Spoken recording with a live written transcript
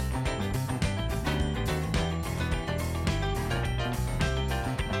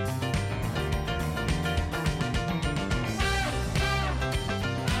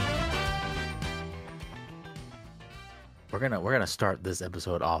we're gonna start this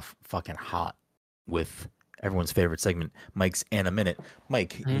episode off fucking hot with everyone's favorite segment, Mike's and a minute.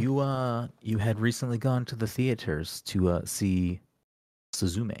 Mike, you had recently gone to the theaters to see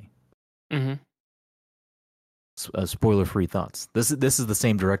Suzume. Mm-hmm. Spoiler-free thoughts. This is the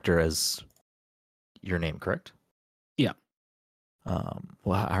same director as Your Name, correct? Yeah. Well,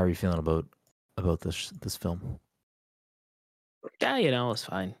 how are you feeling about this film? Yeah, it's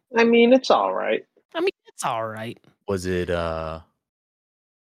fine. I mean, it's all right. It's all right. Was it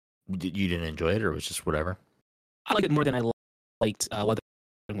you didn't enjoy it, or was it just whatever? I liked it more than I liked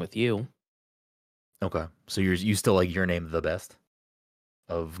Weathering with You. Okay, so you still like Your Name the best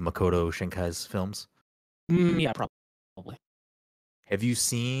of Makoto Shinkai's films? Yeah, probably. Have you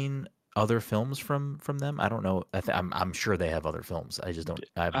seen other films from them? I don't know. I'm sure they have other films. I just don't.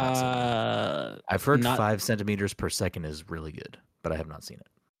 I have not seen them. I've heard 5 centimeters per second is really good, but I have not seen it.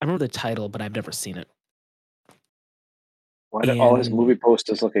 I remember the title, but I've never seen it. Why do all his movie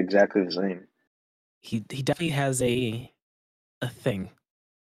posters look exactly the same? He definitely has a thing.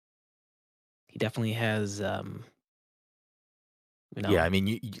 He definitely has. Yeah, I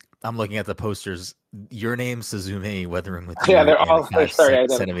mean, I'm looking at the posters. Your Name, Suzume, Weathering with You, they're all 5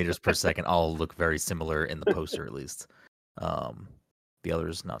 centimeters per second. All look very similar in the poster, at least. The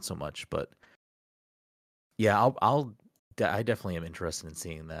others not so much, but yeah, I definitely am interested in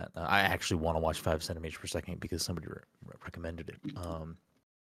seeing that. I actually want to watch 5 centimeters per second because somebody recommended it.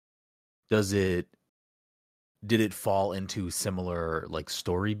 Did it fall into similar like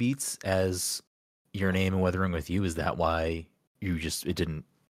story beats as Your Name and Weathering with You? Is that why it didn't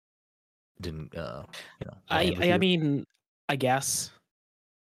I mean, I guess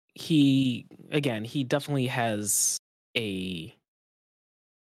he definitely has a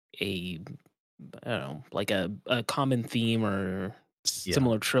I don't know, like a common theme or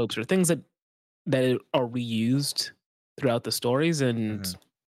similar tropes or things that are reused throughout the stories, and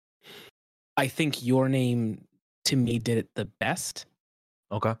I think Your Name to me did it the best.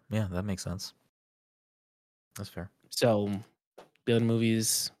 Okay, yeah, that makes sense. That's fair. So the other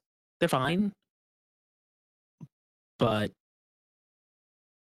movies, they're fine, but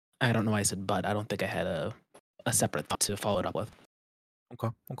I don't know why I said but. I don't think I had a separate thought to follow it up with. Okay.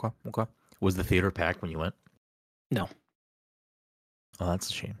 Was the theater packed when you went? No. Oh, that's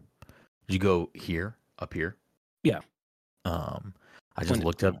a shame. Did you go up here? Yeah. I just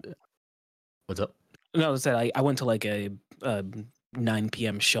looked up. What's up? No, I went to like a 9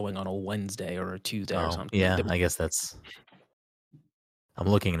 p.m. showing on a Wednesday or a Tuesday or something. Yeah, I guess that's. I'm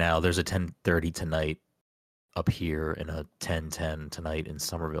looking now. There's a 10:30 tonight up here and a 10:10 tonight in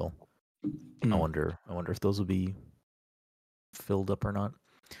Somerville. I wonder if those will be filled up or not.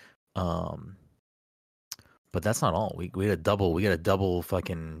 But that's not all. We got a double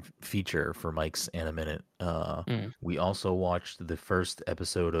fucking feature for Mike's and a minute. We also watched the first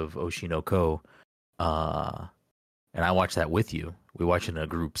episode of Oshinoko, and I watched that with you. We watched it in a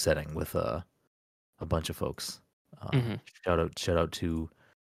group setting with a bunch of folks. Shout out to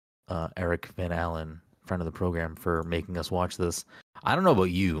Eric Van Allen, friend of the program, for making us watch this. I don't know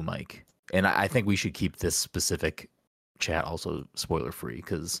about you, Mike, and I think we should keep this specific chat also spoiler free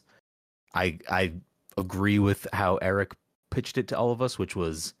because I agree with how Eric pitched it to all of us, which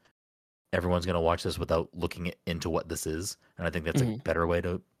was everyone's going to watch this without looking into what this is, and I think that's a better way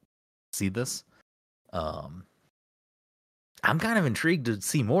to see this. I'm kind of intrigued to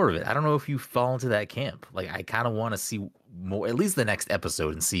see more of it. I don't know if you fall into that camp. Like, I kind of want to see more, at least the next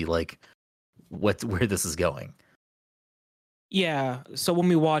episode, and see like where this is going. Yeah. So when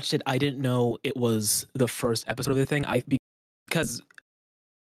we watched it, I didn't know it was the first episode of the thing. Because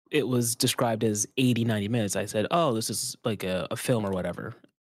it was described as 80, 90 minutes. I said, oh, this is like a film or whatever.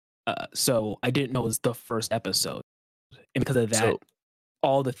 So I didn't know it was the first episode. And because of that,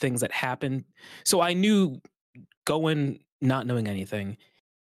 all the things that happened. So I knew going not knowing anything.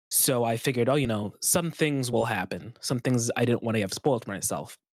 So I figured, some things will happen. Some things I didn't want to have spoiled for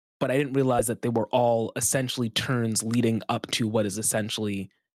myself. But I didn't realize that they were all essentially turns leading up to what is essentially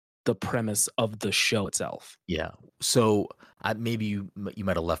the premise of the show itself. Yeah. So maybe you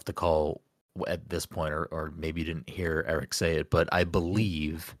might have left the call at this point, or maybe you didn't hear Eric say it, but I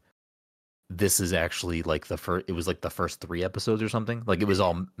believe this is actually like it was like the first 3 episodes or something. Like it was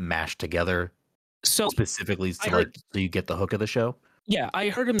all mashed together. So specifically so you get the hook of the show. Yeah, I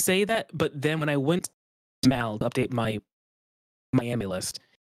heard him say that, but then when I went to Mal to update my Miami list,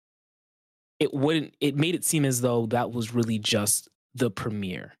 it made it seem as though that was really just the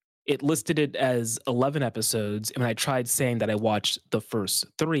premiere. It listed it as 11 episodes, and when I tried saying that I watched the first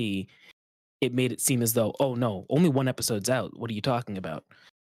 3, it made it seem as though, oh no, only 1 episode's out. What are you talking about?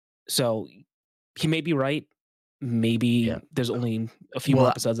 So he may be right. maybe there's only a few more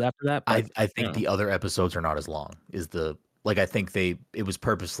episodes after that. But I think the other episodes are not as long. I think it was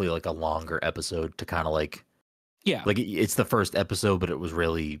purposely like a longer episode to kind of like it's the first episode, but it was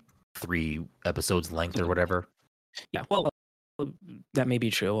really 3 episodes length or whatever. Yeah, well, that may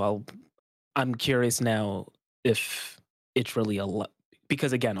be true. I'm curious now if it's really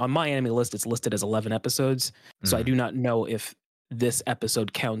because again, on my anime list, it's listed as 11 episodes. So I do not know if this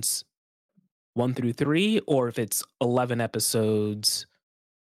episode counts 1 through 3 or if it's 11 episodes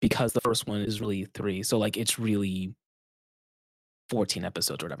because the first one is really 3. So like it's really 14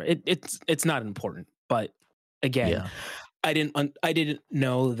 episodes or whatever. It's not important, but again, I didn't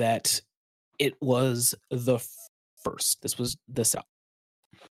know that it was the first. This was the south.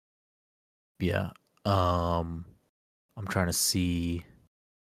 Yeah. I'm trying to see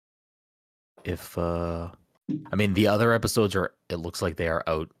if I mean the other episodes it looks like they are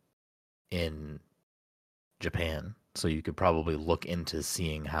out in Japan, so you could probably look into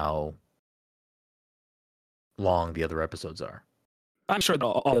seeing how long the other episodes are. I'm sure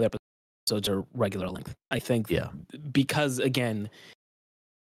all the episodes are regular length. I think because again,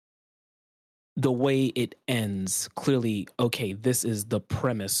 the way it ends, clearly, okay, this is the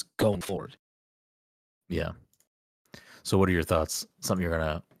premise going forward. Yeah. So what are your thoughts? Something you're going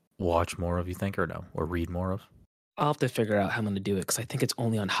to watch more of, you think, or no? Or read more of? I'll have to figure out how I'm going to do it because I think it's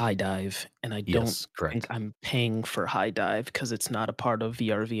only on High Dive, and I don't think I'm paying for High Dive because it's not a part of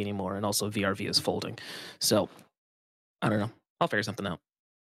VRV anymore, and also VRV is folding. So, I don't know. I'll figure something out.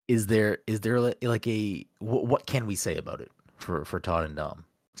 Is there like what can we say about it for Todd and Dom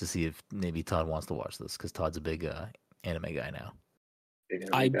to see if maybe Todd wants to watch this because Todd's a big anime guy now.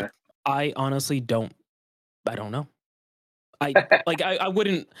 I honestly don't. I don't know. I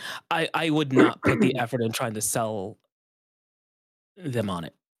wouldn't. I would not put the effort in trying to sell them on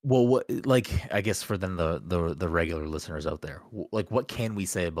it. Well, what I guess for then the regular listeners out there, like what can we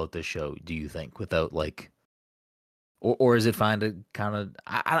say about this show? Do you think without like, or is it fine to kind of?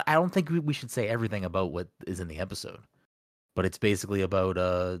 I don't think we should say everything about what is in the episode, but it's basically about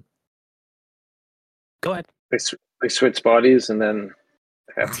Go ahead. They switch bodies and then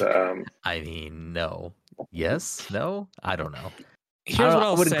have to. I mean, no. Yes. No. I don't know. Here's what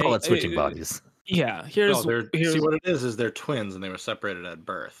I wouldn't call it switching bodies. Yeah. Here's see what it is they're twins and they were separated at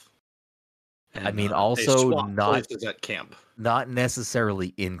birth. And, I mean, also not places at camp. Not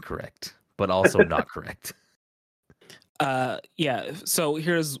necessarily incorrect, but also not correct. Yeah. So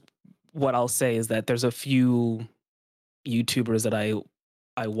here's what I'll say is that there's a few YouTubers that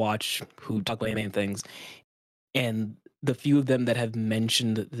I watch who talk about anime and things, and the few of them that have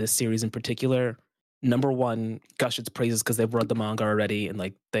mentioned this series in particular, number one, gush its praises because they've read the manga already and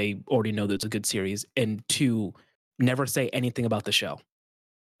like they already know that it's a good series, and 2, never say anything about the show.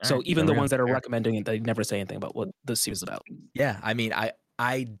 So right, even the ones that are recommending it, they never say anything about what the series is about. Yeah, I mean,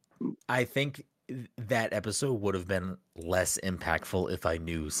 I think that episode would have been less impactful if I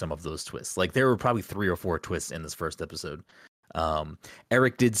knew some of those twists. Like there were probably 3 or 4 twists in this first episode.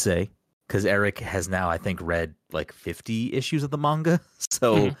 Eric did say, because Eric has now, I think, read like 50 issues of the manga.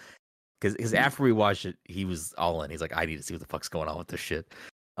 So, because after we watched it, he was all in. He's like, I need to see what the fuck's going on with this shit.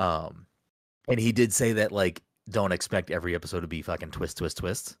 And he did say that, like, don't expect every episode to be fucking twist.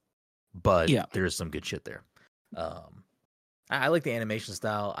 But there's some good shit there. I like the animation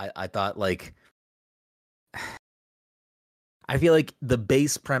style. I thought, like, I feel like the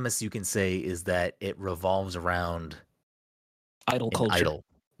base premise you can say is that it revolves around idol culture.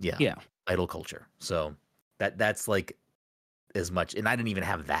 Yeah. Idol culture. So that's like as much, and I didn't even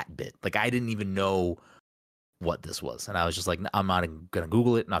have that bit. Like I didn't even know what this was, and I was just like, I'm not gonna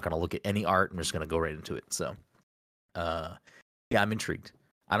Google it, not gonna look at any art. I'm just gonna go right into it. So, yeah, I'm intrigued.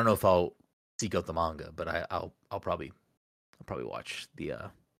 I don't know if I'll seek out the manga, but I'll probably watch the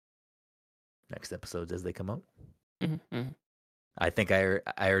next episodes as they come out. Mm-hmm. I think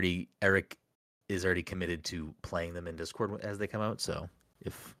Eric is already committed to playing them in Discord as they come out. So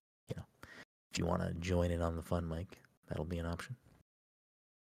if you want to join in on the fun, Mike, that'll be an option.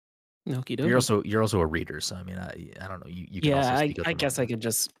 You're also a reader, so I mean, I don't know. You can also speak I guess I could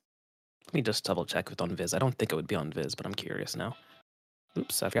just let me just double check with on Viz. I don't think it would be on Viz, but I'm curious now.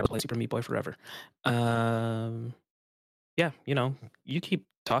 Oops, I forgot to play Super Meat Boy Forever. Yeah, you keep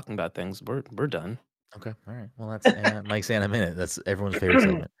talking about things. We're done. Okay, all right. Well, that's Mike's Anime Minute. That's everyone's favorite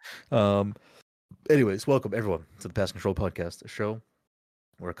segment. Anyways, welcome everyone to the Pass Control Podcast, a show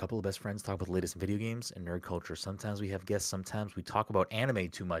where a couple of best friends talk about the latest in video games and nerd culture. Sometimes we have guests, sometimes we talk about anime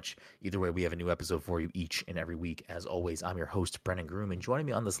too much. Either way, we have a new episode for you each and every week. As always, I'm your host, Brennan Groom, and joining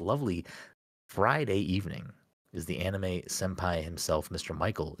me on this lovely Friday evening is the anime senpai himself, Mr.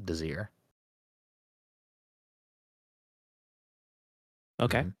 Michael Desir.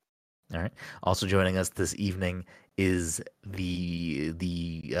 Okay. Mm-hmm. All right. Also joining us this evening is the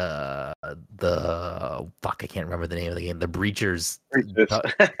fuck, I can't remember the name of the game. The Breachers.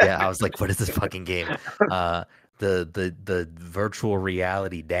 Yeah, I was like, what is this fucking game? The virtual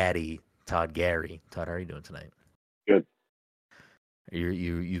reality daddy, Todd Gary. Todd, how are you doing tonight? Good.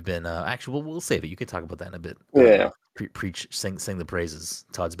 You've been actually we'll save it. You can talk about that in a bit. Yeah. Preach, sing the praises.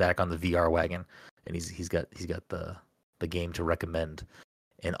 Todd's back on the VR wagon, and he's got the game to recommend.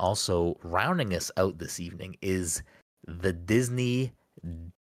 And also rounding us out this evening is the Disney.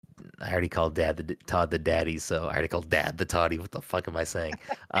 I already called Todd the daddy, so I already called Dad the Toddy. What the fuck am I saying?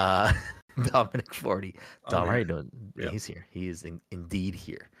 Dominic 40. Dom, how are you doing? Yeah. He's here. He is indeed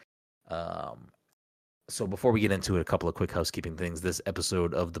here. So before we get into it, a couple of quick housekeeping things. This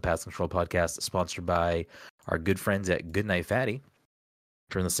episode of the Pass Control podcast is sponsored by our good friends at Goodnight Fatty.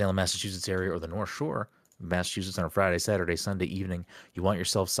 If you're in the Salem, Massachusetts area or the North Shore, Massachusetts, on a Friday, Saturday, Sunday evening, you want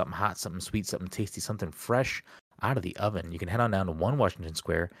yourself something hot, something sweet, something tasty, something fresh out of the oven, you can head on down to 1 Washington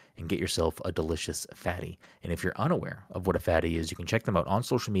Square and get yourself a delicious fatty. And if you're unaware of what a fatty is, you can check them out on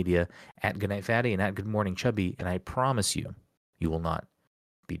social media at Goodnight Fatty and at Good Morning Chubby, and I promise you, you will not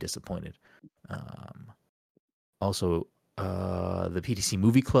be disappointed. Also, the PTC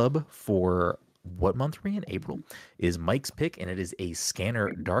Movie Club for what month are we in? April is Mike's pick, and it is A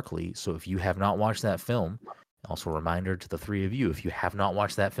Scanner Darkly. So if you have not watched that film, also a reminder to the three of you, if you have not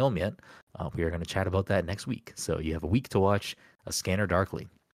watched that film yet, we are going to chat about that next week. So you have a week to watch A Scanner Darkly.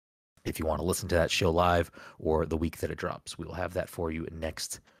 If you want to listen to that show live or the week that it drops, we will have that for you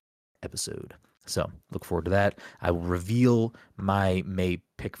next episode. So look forward to that. I will reveal my May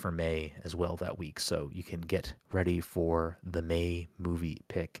pick for May as well that week, so you can get ready for the May movie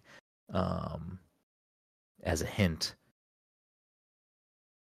pick. As a hint,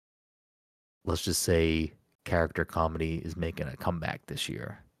 let's just say character comedy is making a comeback this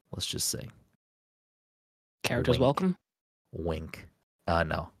year. Let's just say. Characters welcome? Wink.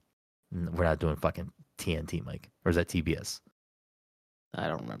 No. We're not doing fucking TNT, Mike. Or is that TBS? I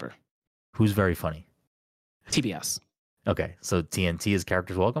don't remember. Who's very funny? TBS. Okay, so TNT is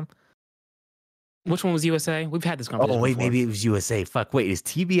characters welcome? Which one was USA? We've had this conversation. Oh, wait, before. maybe it was USA. Fuck, wait, is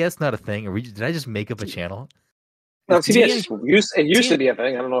TBS not a thing? Did I just make up a channel? No, TBS used to be a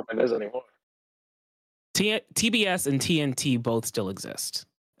thing. I don't know if it is anymore. TBS and TNT both still exist.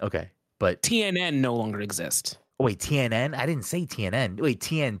 Okay, but TNN no longer exists. Oh, wait, TNN? I didn't say TNN. Wait,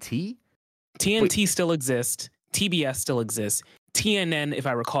 TNT? TNT still exists. TBS still exists. TNN, if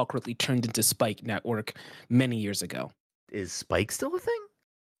I recall correctly, turned into Spike Network many years ago. Is Spike still a thing?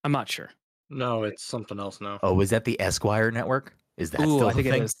 I'm not sure. No, it's something else now. Oh, is that the Esquire network? Is that still I think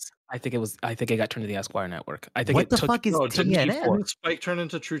a thing? it is. I think it got turned to the Esquire network. I think what the fuck is TNN? Didn't Spike turn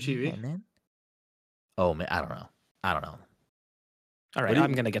into True TV? TNN? Oh man, I don't know. All right,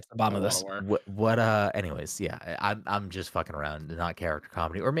 I'm gonna get to the bottom of this. What? Anyways, yeah, I'm just fucking around, not character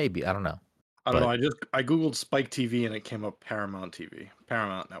comedy, or maybe I don't know. I don't know. I googled Spike TV and it came up Paramount TV,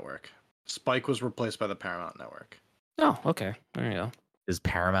 Paramount Network. Spike was replaced by the Paramount Network. Oh, okay. There you go. Does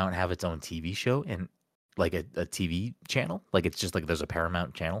Paramount have its own TV show and like a TV channel? Like it's just like there's a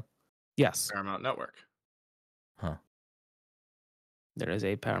Paramount channel? Yes. Paramount Network. Huh. There is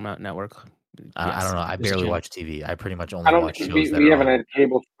a Paramount Network. Yes. I don't know. I barely watch TV. I pretty much only watch shows that we haven't had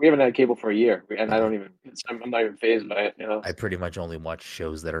cable. We haven't had cable for a year, and I don't even. I'm not even phased by it. You know. I pretty much only watch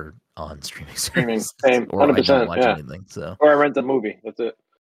shows that are on streaming services. Same, 100%. I don't watch yeah. anything. So. Or I rent a movie. That's it.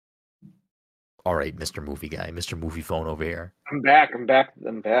 All right, Mr. Movie Guy, Mr. Movie Phone over here. I'm back.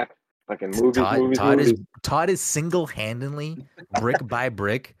 Fucking movies. Todd is single-handedly, brick by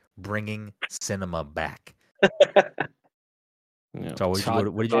brick, bringing cinema back. So what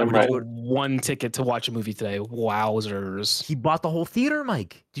did you do? One ticket to watch a movie today. Wowzers! He bought the whole theater,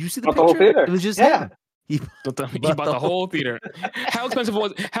 Mike. Did you see the picture? The whole theater. It was just him. He bought the whole theater. How expensive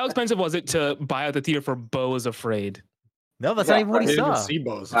was it to buy out the theater for Beau is Afraid? No, that's not even what he saw. I didn't see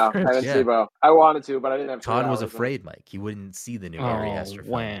Beau's I didn't see Beau. I wanted to, but I didn't have. Todd was afraid, Mike. He wouldn't see the new Ari Aster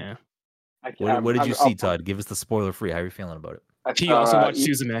film. Wow. What did you see, Todd? Give us the spoiler free. How are you feeling about it? He also watched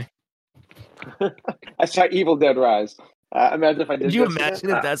Suzume. I saw Evil Dead Rise. Imagine if I did. Could you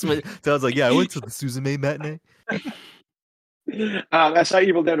imagine if that's what Todd's like? Yeah, I went to the Suzume matinee. I saw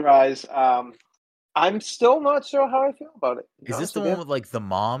Evil Dead Rise. I'm still not sure how I feel about it. Is this the one with like the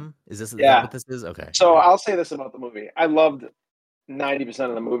mom? Is that what this is? Okay. So I'll say this about the movie. I loved 90%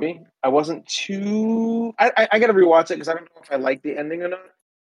 of the movie. I wasn't too. I got to rewatch it because I don't know if I like the ending or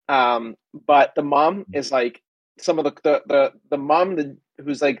not. But the mom is like some of the mom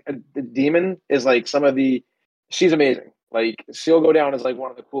who's like the demon is like some of the. She's amazing. Like she'll go down as like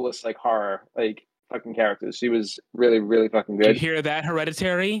one of the coolest like horror like fucking characters. She was really, really fucking Did you good. hear that,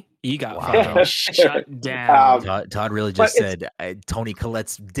 Hereditary? You got Wow. fucking shut down. Todd really just said Tony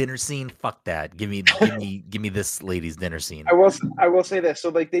Collette's dinner scene. Fuck that. Give me this lady's dinner scene. I will say this. So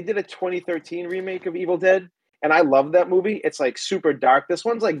like they did a 2013 remake of Evil Dead, and I love that movie. It's like super dark. This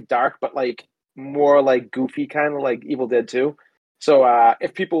one's like dark, but like more like goofy, kind of like Evil Dead 2. So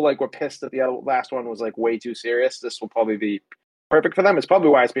if people like were pissed that the last one was like way too serious, this will probably be perfect for them. It's probably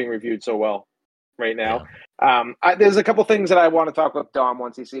why it's being reviewed so well right now. Yeah. There's a couple things that I want to talk with Dom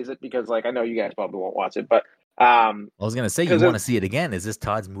once he sees it, because like I know you guys probably won't watch it, but I was gonna say, you want to see it again. Is this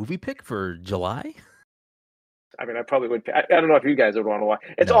Todd's movie pick for July? I mean, I probably would. I don't know if you guys would want to watch.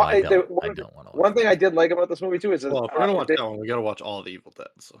 It's no, all. I don't want to watch. One thing I did like about this movie too is, well, if we're gonna watch that one, we gotta watch all the Evil Dead.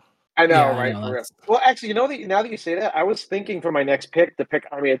 So I know, Yeah, right? I know, Well, actually, you know that now that you say that, I was thinking for my next pick to pick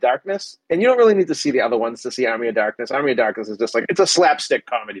Army of Darkness, and you don't really need to see the other ones to see Army of Darkness. Army of Darkness is just like it's a slapstick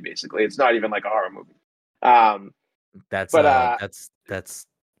comedy, basically. It's not even like a horror movie. That's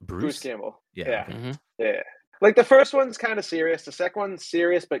Bruce Campbell. Yeah. Mm-hmm. Yeah. Like the first one's kind of serious. The second one's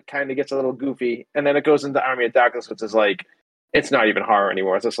serious, but kind of gets a little goofy. And then it goes into Army of Darkness, which is like, it's not even horror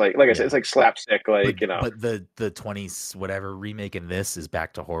anymore. It's just like I said, it's like slapstick, like, but, But the 20s whatever remake in this is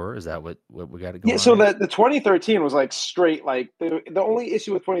back to horror. Is that what we got to go? Yeah. So the 2013 was like straight. Like the only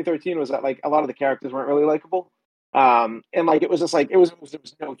issue with 2013 was that like a lot of the characters weren't really likable. And like it was just like there was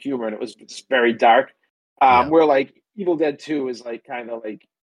no humor, and it was just very dark. Where like Evil Dead 2 is like kind of like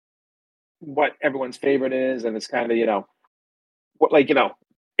what everyone's favorite is, and it's kind of what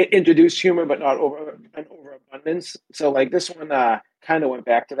it introduced humor, but not an overabundance. So like this one kind of went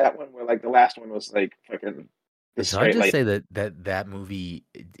back to that one, where like the last one was like fucking. It's hard to say that movie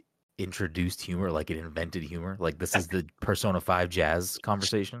introduced humor, like it invented humor. Like this is the Persona 5 jazz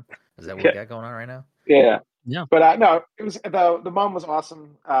conversation. Is that what we got going on right now? Yeah. Yeah. But no, it was the mom was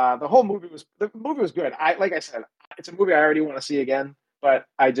awesome. The movie was good. Like I said, it's a movie I already want to see again. But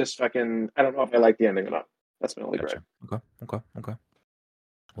I just I don't know if I like the ending or not. That's my only gripe. Okay.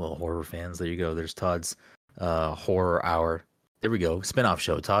 Well, horror fans, there you go. There's Todd's horror hour. There we go. Spin-off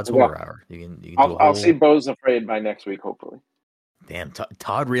show, Todd's horror hour. You can I'll see Beau's Afraid by next week, hopefully. Damn,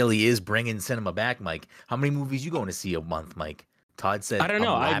 Todd really is bringing cinema back, Mike. How many movies you going to see a month, Mike? Todd said, I don't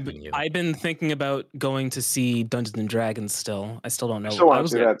know. I've been thinking about going to see Dungeons and Dragons still. I still don't know. I want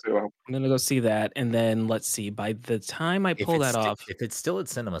to see that too. I'm going to go see that. And then let's see. By the time I pull that off. If it's still at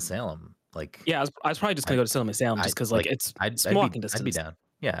Cinema Salem, like. Yeah, I was probably just going to go to Cinema Salem just because it's walking distance. I'd be down.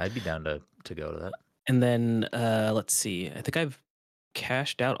 Yeah, I'd be down to go to that. And then let's see. I think I've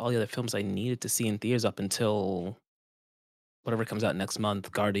cashed out all the other films I needed to see in theaters up until whatever comes out next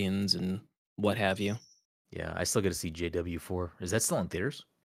month, Guardians and what have you. Yeah, I still get to see JW4. Is that still in theaters?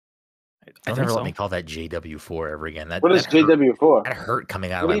 I never so. let me call that JW4 ever again. What is JW4? That hurt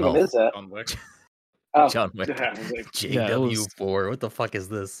coming out of my mouth. What even is that? John Wick. Oh, John Wick. JW4. What the fuck is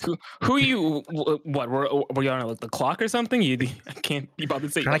this? Who are you? What were you on like the clock or something? I can't be bothered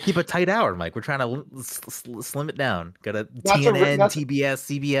to say. Trying to keep a tight hour, Mike. We're trying to slim it down. Got a TNN,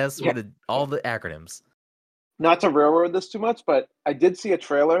 TBS, CBS, with all the acronyms. Not to railroad this too much, but I did see a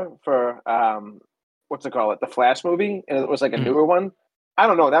trailer for what's it called? The Flash movie, and it was like a newer one. I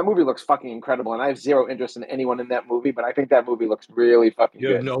don't know. That movie looks fucking incredible, and I have zero interest in anyone in that movie, but I think that movie looks really fucking good.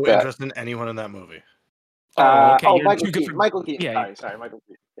 You have no interest in anyone in that movie. Okay. Michael Keaton. Yeah. Sorry, Michael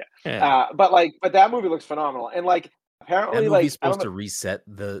Keaton. Yeah. But that movie looks phenomenal, and like apparently, that movie's supposed to reset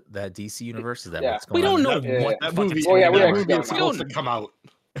that DC universe. Is that what's going on? We don't know what that movie. It's supposed to come out.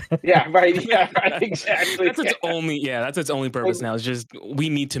 Yeah, right. Yeah, right. Exactly. That's its only purpose now. Is just we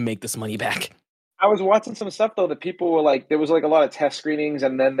need to make this money back. I was watching some stuff though that people were like, there was like a lot of test screenings,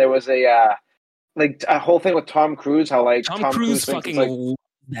 and then there was a whole thing with Tom Cruise. How like Tom Cruise fucking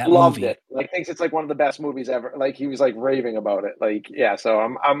loved movie. it. Like thinks it's like one of the best movies ever. Like he was like raving about it. Like yeah, so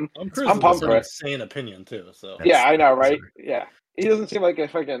I'm pumped for it. Insane opinion too. So yeah, I know, right? Yeah, he doesn't seem like a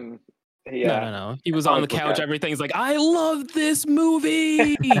fucking. No. He was on the couch. Everything's like, I love this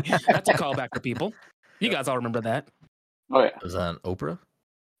movie. That's a callback for people. You guys all remember that? Oh yeah, it was on Oprah.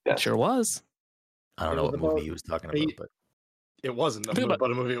 Yeah, it sure was. I don't know what movie he was talking about, but it wasn't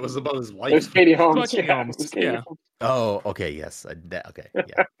about a movie. It was about his wife. It was Katie Holmes. Yeah. Oh, okay, yes. Okay,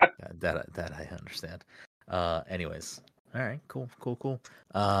 yeah. that I understand. Anyways, all right, cool.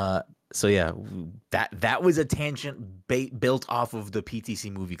 So yeah, that was a tangent built off of the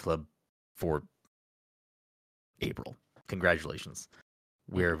PTC Movie Club for April. Congratulations.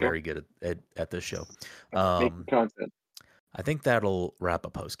 We're very good at this show. Making content. I think that'll wrap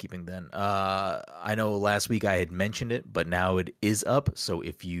up housekeeping then. I know last week I had mentioned it, but now it is up. So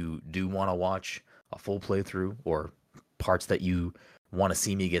if you do want to watch a full playthrough or parts that you want to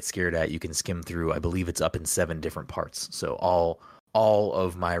see me get scared at, you can skim through. I believe it's up in 7 different parts. So all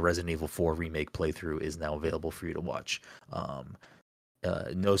of my Resident Evil 4 remake playthrough is now available for you to watch.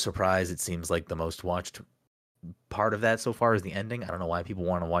 No surprise, it seems like the most watched part of that so far is the ending. I don't know why people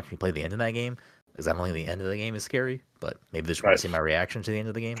want to watch me play the end of that game, because I don't think the end of the game is scary, but maybe they just want to see my reaction to the end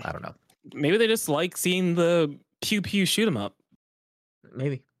of the game. I don't know. Maybe they just like seeing the pew pew shoot 'em up.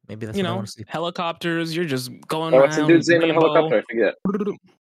 Maybe that's what I want to see. Helicopters, you're just going around. What's the dude's name in the helicopter? I forget.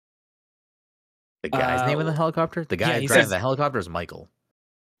 The guy's name in the helicopter? The guy driving the helicopter is Michael.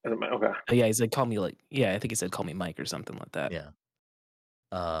 Okay. Yeah, he's like, call me I think he said call me Mike or something like that. Yeah.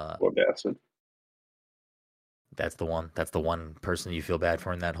 Poor bastard. That's the one person you feel bad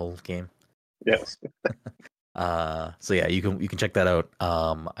for in that whole game. Yes. So yeah, you can check that out.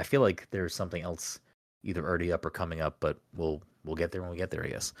 I feel like there's something else either already up or coming up, but we'll get there when we get there, I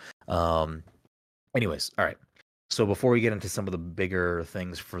guess. Anyways, all right. So before we get into some of the bigger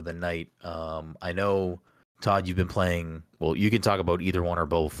things for the night, I know, Todd, you've been playing, well, you can talk about either one or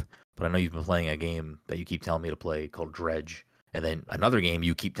both, but I know you've been playing a game that you keep telling me to play called Dredge, and then another game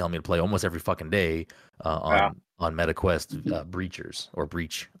you keep telling me to play almost every fucking day on MetaQuest, Breachers, or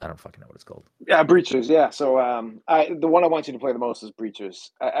Breach. I don't fucking know what it's called. Yeah, Breachers, yeah. So the one I want you to play the most is Breachers.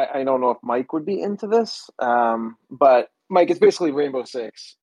 I don't know if Mike would be into this, but Mike, it's basically Rainbow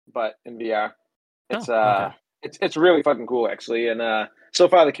Six, but in VR. It's okay. It's really fucking cool, actually, and so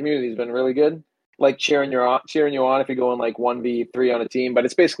far the community's been really good, like cheering you on if you're going like 1v3 on a team. But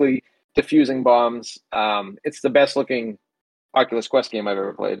it's basically defusing bombs. It's the best looking Oculus Quest game I've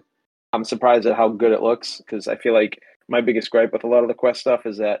ever played. I'm surprised at how good it looks, because I feel like my biggest gripe with a lot of the Quest stuff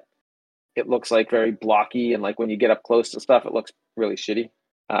is that it looks like very blocky, and like when you get up close to stuff, it looks really shitty,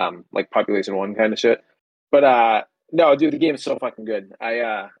 like Population 1 kind of shit. But no, dude, the game is so fucking good.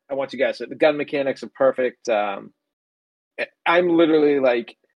 I want you guys to, the gun mechanics are perfect. I'm literally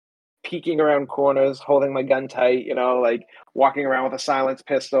like peeking around corners, holding my gun tight, like walking around with a silenced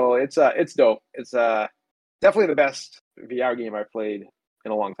pistol. It's dope. It's definitely the best VR game I've played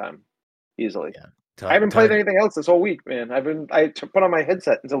in a long time, easily. Yeah. I haven't played anything else this whole week, man. I put on my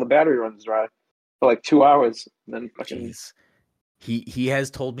headset until the battery runs dry for like 2 hours, and then fucking. Jeez. He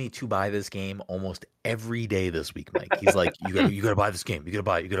has told me to buy this game almost every day this week, Mike. He's like, you gotta buy this game. You gotta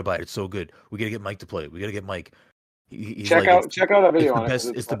buy it. It's so good. We gotta get Mike to play it. We gotta get Mike. He's check out that video on it.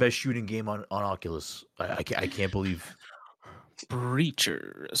 It's the best shooting game on Oculus. I can't believe.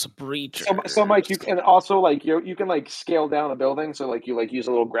 Breachers. So Mike, you can also like you can like scale down a building. So like you like use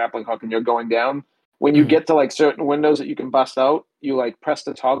a little grappling hook and you're going down. When you get to like certain windows that you can bust out, you like press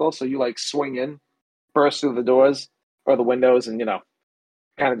the toggle, so you like swing in, burst through the doors or the windows, and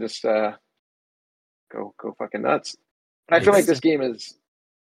kind of just go fucking nuts. And I feel like this game is.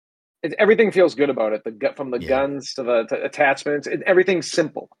 Everything feels good about it. From the guns to the attachments, everything's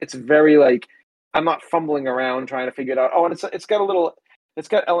simple. It's very like I'm not fumbling around trying to figure it out. Oh, and it's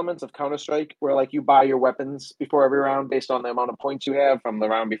got elements of Counter-Strike where like you buy your weapons before every round based on the amount of points you have from the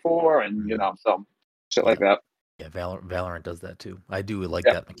round before, and so shit like that. Yeah, Valorant does that too. I do like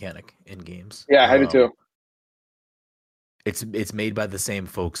that mechanic in games. Yeah, I do too. It's made by the same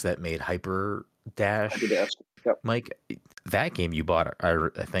folks that made Hyper Dash. Yep. Mike, that game you bought, I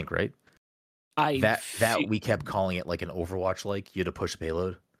think, right? That we kept calling it like an Overwatch, like you had to push the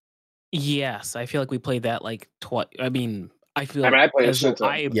payload. Yes, I feel like we played that like twice. I played I it.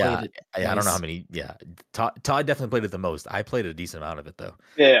 I don't know how many. Yeah, Todd definitely played it the most. I played a decent amount of it though.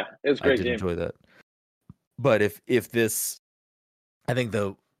 Yeah, it was a great I did game. Enjoy that. But if this, I think I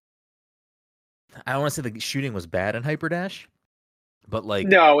don't want to say the shooting was bad in Hyper Dash, but like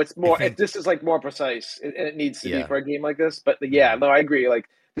no, it's more. This is like more precise, and it needs to be for a game like this. But no, I agree. Like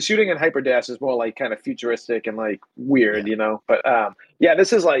the shooting in Hyper Dash is more like kind of futuristic and like weird, But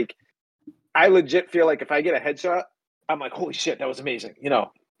this is like I legit feel like if I get a headshot, I'm like, holy shit, that was amazing.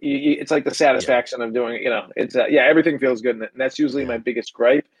 It's like the satisfaction of doing it. It's everything feels good in it, and that's usually my biggest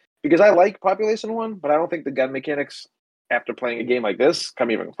gripe, because I like Population 1, but I don't think the gun mechanics after playing a game like this come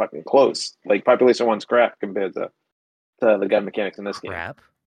even fucking close. Like Population 1's crap compared to the gun mechanics in this game. Crap.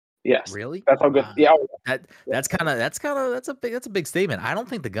 Yes. Really? That's how good. Wow. That's a big statement. I don't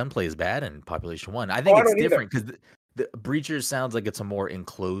think the gunplay is bad in Population 1. I think it's different because the Breachers sounds like it's a more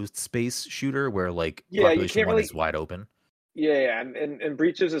enclosed space shooter where like Population 1 is wide open. Yeah, and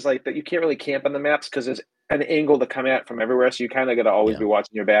Breachers is like that. You can't really camp on the maps because there's an angle to come at from everywhere, so you kind of got to always be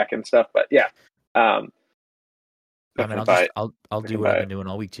watching your back and stuff. But I'll do what I've been doing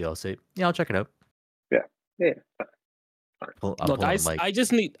all week, I'll say, I'll check it out. Yeah. Look, I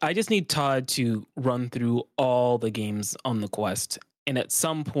just need Todd to run through all the games on the Quest, and at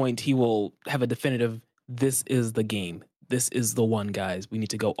some point he will have a definitive. This is the game. this is the one, guys. We need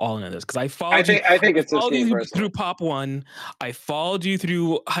to go all in on this because I I think it's this game you through Pop 1. I followed you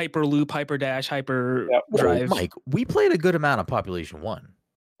through Hyperloop, Hyperdash, Hyperdrive. Mike, we played a good amount of Population 1.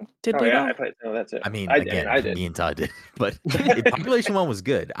 Did we? I played. No, that's it. I mean, I again, did. me and Todd did, but Population 1 was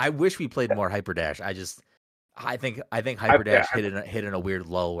good. I wish we played more Hyperdash. I think Hyperdash hit in a weird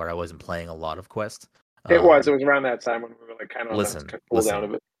lull where I wasn't playing a lot of Quest. It was around that time when we were like kind of listen, down a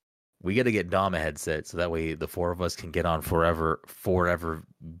bit. We got to get Dom a headset so that way the four of us can get on forever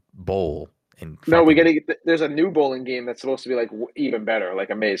bowl. And no, we got to get. There's a new bowling game that's supposed to be like even better, like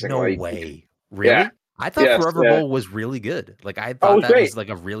amazing. No like, way, really? Yeah. I thought Forever Bowl was really good. Like I thought that was like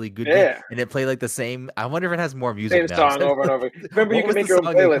a really good game, and it played like the same. I wonder if it has more music. Same song over and over. Remember, you can make your own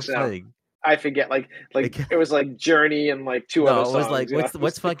playlist now. Playing? I forget. Like it was like Journey and like two other songs. No, it was like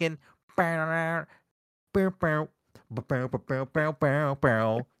what's fucking.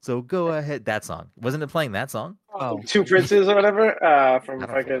 So go ahead. That song wasn't it playing that song? Oh, Two Princes or whatever. From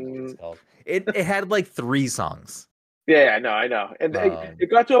fucking. It had like 3 songs. Yeah, I know. And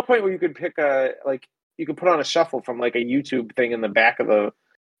it got to a point where you could pick you could put on a shuffle from like a YouTube thing in the back of the.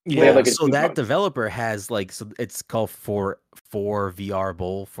 Yeah, like so that developer has it's called for VR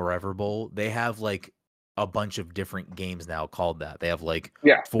Bowl, Forever Bowl. They have like a bunch of different games now called that. They have like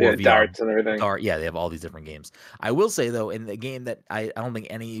VR darts and everything. They have all these different games. I will say though, in the game that I don't think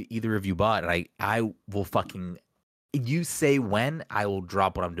either of you bought, and I will fucking you say when I will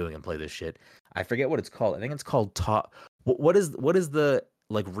drop what I'm doing and play this shit. I forget what it's called. I think it's called Top. What is the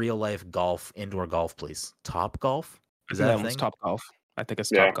like real life indoor golf place? Top Golf? Is that a thing? Top Golf. I think it's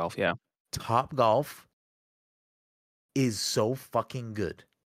Top Golf. Yeah. Top Golf is so fucking good.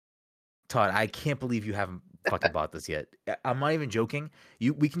 Todd, I can't believe you haven't fucking bought this yet. I'm not even joking.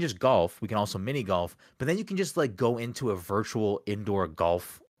 We can just golf. We can also mini golf, but then you can just like go into a virtual indoor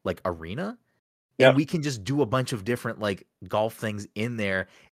golf like arena, and we can just do a bunch of different like golf things in there.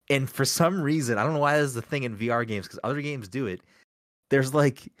 And for some reason, I don't know why this is the thing in VR games because other games do it. There's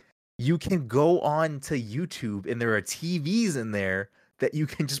like you can go on to YouTube, and there are TVs in there that you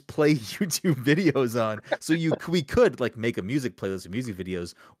can just play YouTube videos on. So we could like make a music playlist of music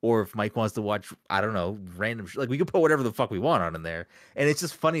videos, or if Mike wants to watch, I don't know, random like we could put whatever the fuck we want on in there. And it's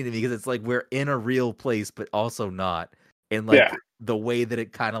just funny to me because it's like we're in a real place, but also not. And like the way that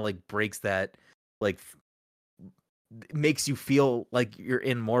it kind of like breaks that, like makes you feel like you're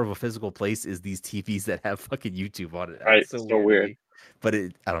in more of a physical place is these TVs that have fucking YouTube on it. Right, it's so weird. But I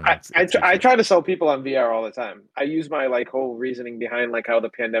don't know. I try to sell people on VR all the time. I use my like whole reasoning behind like how the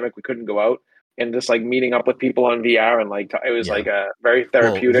pandemic we couldn't go out and just like meeting up with people on VR and like it was like a very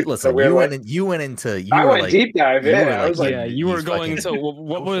therapeutic. Well, listen, you went into I went deep dive. Yeah, I was like, you were going to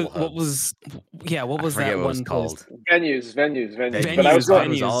what was that one called? Venues. But I was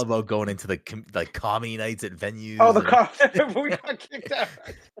all about going into the like comedy nights at venues. Oh, we got kicked out.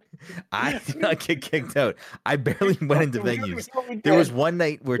 I did not get kicked out. I barely went into venues. There was one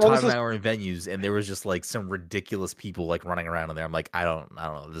night where Todd and I were in venues, and there was just like some ridiculous people like running around in there. I'm like, I don't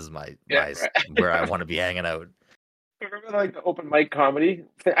know. This is my where I want to be hanging out. Remember like the open mic comedy?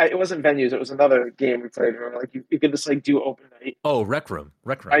 It wasn't venues. It was another game we played. Remember, like you could just like do open night. Oh, Rec Room.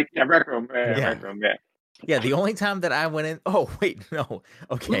 Rec Room. Rec Room. Yeah, the only time that I went in. Oh wait, no.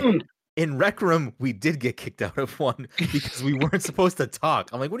 Okay. In Rec Room, we did get kicked out of one because we weren't supposed to talk.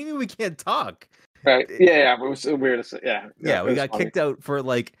 I'm like, what do you mean we can't talk? Right. Yeah. It was so weird. Yeah, we got kicked out for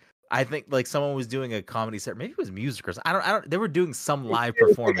like, I think like someone was doing a comedy set. Maybe it was music or something. I don't. They were doing some live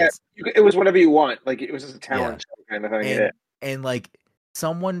performance. It was whatever you want. Like it was just a talent show kind of thing. And like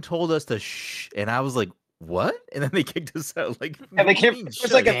someone told us to shh, and I was like, what? And then they kicked us out. Like, and they came. It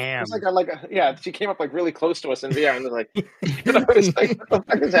was like a. She came up like really close to us in VR, and they're like, it was like, what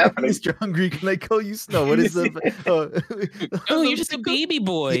the fuck is happening? Mr. Hungry, can I call you Snow? What is the? You're just a baby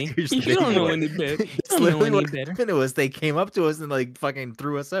boy. You don't know any better. Literally what happened to us. They came up to us and like fucking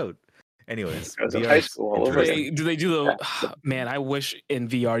threw us out. Anyways, high school. Do they do the? Man, I wish in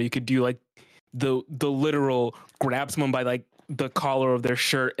VR you could do like the literal grab someone by like the collar of their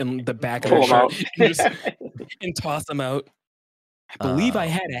shirt and the back of their shirt and toss them out. I believe I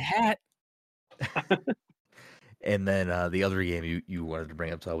had a hat. And then the other game you wanted to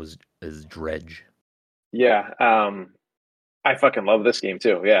bring up is Dredge. Yeah, I fucking love this game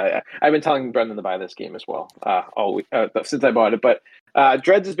too. Yeah, I've been telling Brendan to buy this game as well all week, since I bought it. But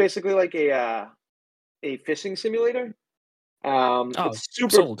Dredge is basically like a fishing simulator. It's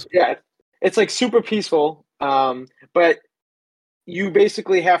super. Sold. Yeah, it's like super peaceful. But you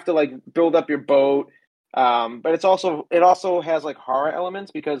basically have to like build up your boat, but it also has like horror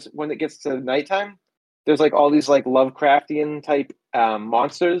elements because when it gets to nighttime, there's like all these like Lovecraftian type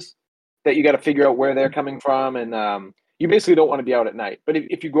monsters that you got to figure out where they're coming from, and you basically don't want to be out at night. But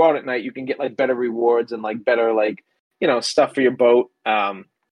if you go out at night, you can get like better rewards and like better like stuff for your boat.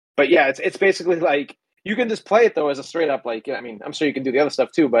 But yeah, it's basically like you can just play it though as a straight up like I mean I'm sure you can do the other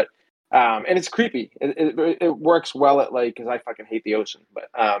stuff too, but and it's creepy. It works well at like because I fucking hate the ocean, but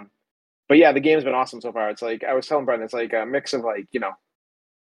yeah, the game's been awesome so far. It's like I was telling Brendan, it's like a mix of like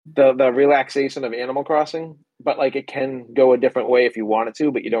the relaxation of Animal Crossing, but like it can go a different way if you wanted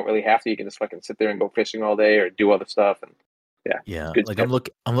to, but you don't really have to. You can just fucking sit there and go fishing all day or do other stuff. And yeah. Like I'm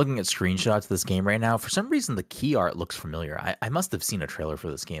looking at screenshots of this game right now. For some reason, the key art looks familiar. I must have seen a trailer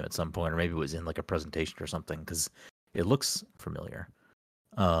for this game at some point, or maybe it was in like a presentation or something because it looks familiar.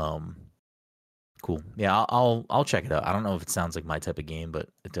 Cool. Yeah, I'll check it out. I don't know if it sounds like my type of game, but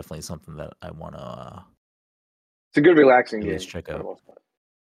it definitely is something that I want to. It's a good relaxing game. Check out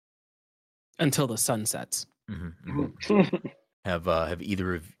until the sun sets. Have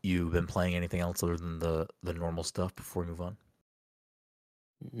either of you been playing anything else other than the normal stuff before we move on?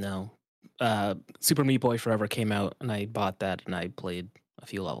 No. Super Meat Boy Forever came out, and I bought that, and I played a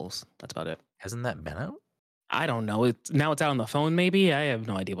few levels. That's about it. Hasn't that been out? I don't know. Now it's out on the phone, maybe? I have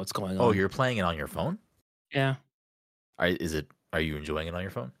no idea what's going on. Oh, you're playing it on your phone? Yeah. Are you enjoying it on your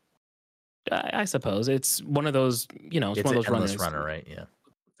phone? I suppose. It's one of those, it's one of those endless runner, right? Yeah.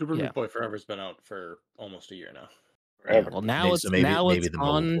 Super Meat Boy Forever's been out for almost a year now. Yeah, well, now it's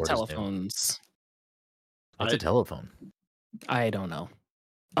on telephones. What's a telephone? I don't know.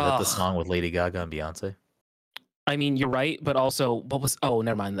 Is that the song with Lady Gaga and Beyonce? I mean, you're right, but also,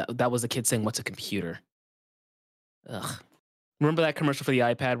 never mind. That was the kid saying, "What's a computer?" Ugh. Remember that commercial for the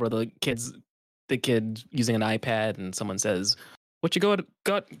iPad where the kid using an iPad and someone says, "What you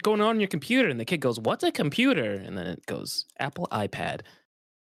got going on in your computer?" And the kid goes, "What's a computer?" And then it goes, "Apple iPad."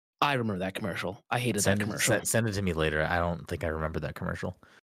 I remember that commercial. I hated that commercial. Send it to me later. I don't think I remember that commercial.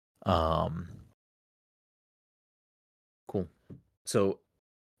 Cool. So,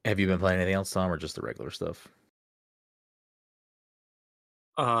 have you been playing anything else, Tom, or just the regular stuff?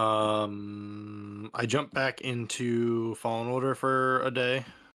 I jumped back into Fallen Order for a day,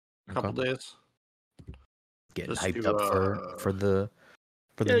 a couple days. Getting hyped up for the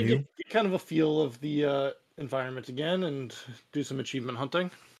new. Get kind of a feel of the environment again, and do some achievement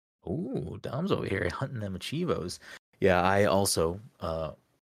hunting. Ooh, Dom's over here hunting them achievos. Yeah, I also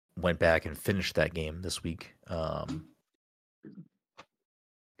went back and finished that game this week.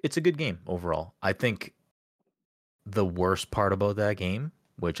 It's a good game overall. I think the worst part about that game,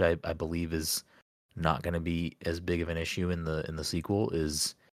 which I believe is not going to be as big of an issue in the sequel,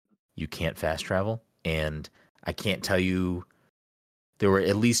 is you can't fast travel. And I can't tell you, there were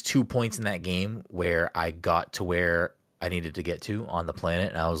at least 2 points in that game where I got to where I needed to get to on the planet,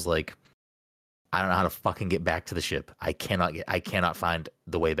 and I was like, I don't know how to fucking get back to the ship. I cannot find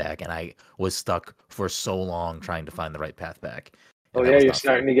the way back, and I was stuck for so long trying to find the right path back. Oh yeah, you're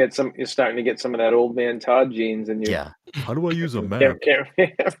starting to get some of that old man Todd genes in you. Yeah. How do I use a map?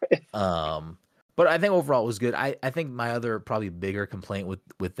 But I think overall it was good. I think my other probably bigger complaint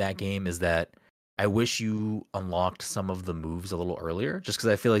with that game is that I wish you unlocked some of the moves a little earlier, just because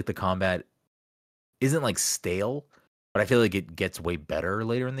I feel like the combat isn't like stale, but I feel like it gets way better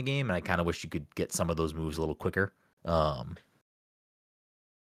later in the game, and I kind of wish you could get some of those moves a little quicker. But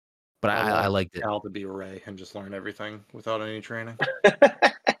I liked it. Cal to be Ray and just learn everything without any training.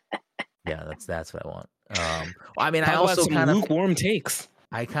 Yeah, that's what I want. I mean, I also kind of lukewarm takes.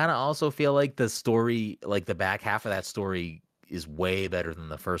 I kind of also feel like the story, like the back half of that story, is way better than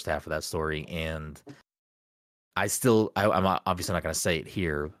the first half of that story, and I'm obviously not going to say it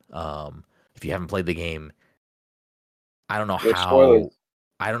here. If you haven't played the game, I don't know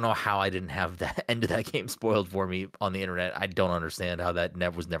how I didn't have that end of that game spoiled for me on the internet. I don't understand how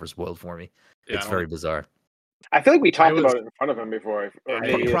that was never spoiled for me. Yeah, it's very bizarre. I feel like we talked about it in front of him before.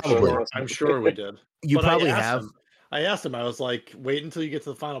 Probably. I'm sure we did. You probably have. I asked him, I was like, wait until you get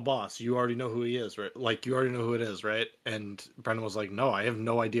to the final boss. You already know who he is, right? Like, you already know who it is, right? And Brendan was like, no, I have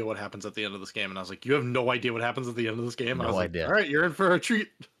no idea what happens at the end of this game. And I was like, you have no idea what happens at the end of this game? No idea. Like, all right, you're in for a treat.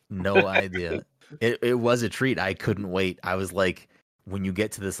 No idea. It was a treat. I couldn't wait. I was like, when you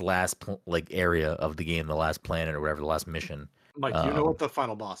get to this last area of the game, the last planet or whatever, the last mission. Mike, you know what the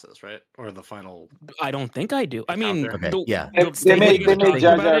final boss is, right? Or the final... I don't think I do. I mean,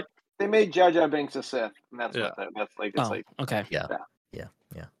 they made Jar Jar Binks a Sith, and that's what that's like. It's like okay, yeah.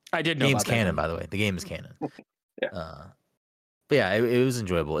 I did know. The game's canon, by the way. The game is canon. But yeah, it was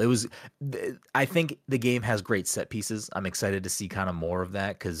enjoyable. It was. I think the game has great set pieces. I'm excited to see kind of more of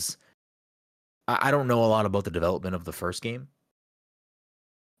that because I don't know a lot about the development of the first game,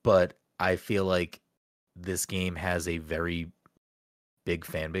 but I feel like this game has a very big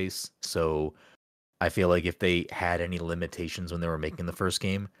fan base. So I feel like if they had any limitations when they were making the first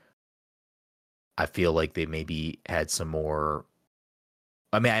game, I feel like they maybe had some more.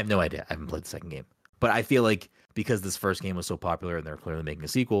 I mean, I have no idea. I haven't played the second game, but I feel like because this first game was so popular and they're clearly making a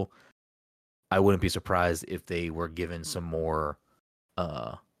sequel, I wouldn't be surprised if they were given some more,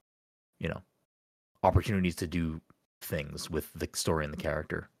 opportunities to do things with the story and the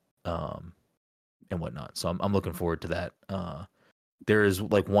character, and whatnot. So I'm looking forward to that. There is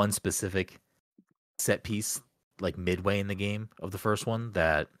like one specific set piece, like midway in the game of the first one,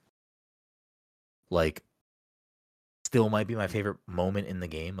 that like still might be my favorite moment in the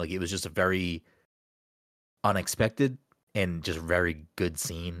game. Like it was just a very unexpected and just very good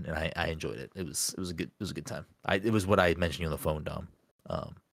scene, and I enjoyed it. It was a good time. It was what I mentioned to you on the phone, Dom.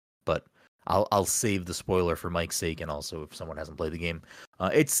 But I'll save the spoiler for Mike's sake, and also if someone hasn't played the game,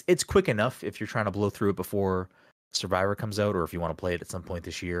 it's quick enough if you're trying to blow through it before Survivor comes out, or if you want to play it at some point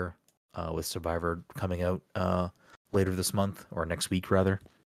this year, with Survivor coming out later this month or next week rather.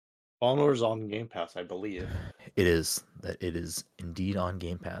 Fallen Order's on Game Pass, I believe. It is indeed on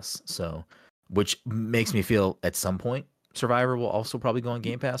Game Pass. So, which makes me feel at some point Survivor will also probably go on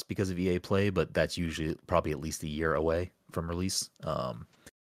Game Pass because of EA Play, but that's usually probably at least a year away from release.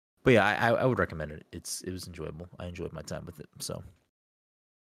 But yeah, I would recommend it. It was enjoyable. I enjoyed my time with it. So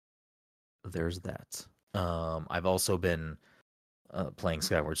there's that. I've also been playing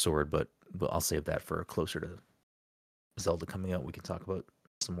Skyward Sword, but I'll save that for closer to Zelda coming out. We can talk about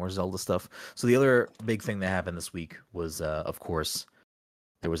some more Zelda stuff. So the other big thing that happened this week was, of course,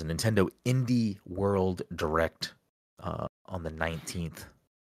 there was a Nintendo Indie World Direct on the 19th.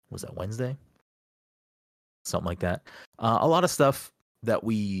 Was that Wednesday? Something like that. A lot of stuff that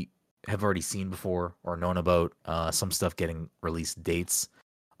we have already seen before or known about. Some stuff getting release dates.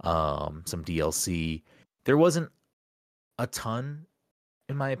 Some DLC. There wasn't a ton,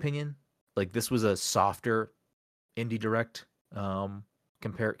 in my opinion. Like this was a softer Indie Direct.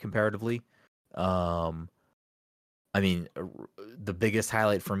 Comparatively. I mean, the biggest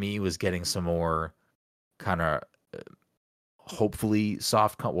highlight for me was getting some more kind of hopefully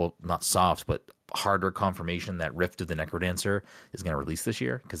soft, well, not soft, but harder confirmation that Rift of the Necrodancer is going to release this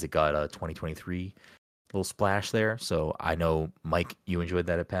year because it got a 2023 little splash there. So I know, Mike, you enjoyed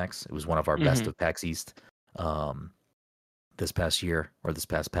that at PAX. It was one of our best of PAX East this past year, or this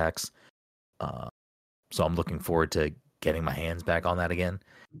past PAX. So I'm looking forward to getting my hands back on that again.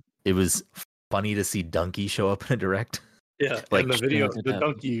 It was funny to see Donkey show up in a Direct. Yeah, like the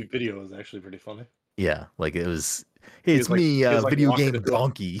Donkey video was actually pretty funny. Yeah, like it was. Hey, it's me, video game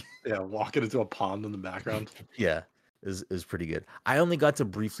Donkey. Walking into a pond in the background. Yeah, it was pretty good. I only got to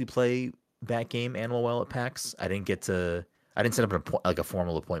briefly play that game, Animal Well, at PAX. I didn't set up a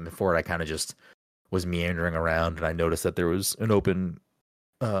formal appointment for it. I kind of just was meandering around, and I noticed that there was an open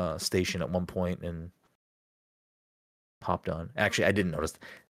station at one point, and popped on. Actually, I didn't notice.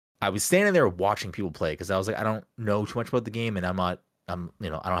 I was standing there watching people play because I was like, I don't know too much about the game, and I don't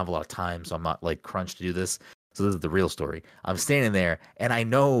have a lot of time, so I'm not like crunched to do this. So this is the real story. I'm standing there, and I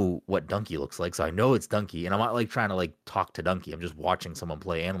know what Donkey looks like, so I know it's Donkey, and I'm not like trying to like talk to Donkey. I'm just watching someone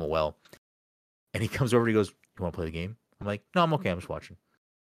play Animal Well, and he comes over and he goes, "You want to play the game?" I'm like, "No, I'm okay. I'm just watching."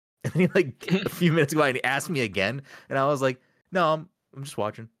 And then he like a few minutes ago, and he asked me again, and I was like, "No, I'm just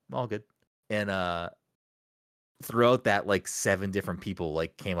watching. I'm all good." And throughout that, like 7 different people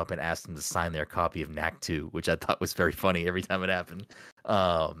like came up and asked him to sign their copy of Knack 2, which I thought was very funny every time it happened.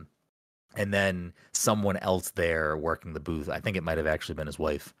 And then someone else there working the booth, I think it might have actually been his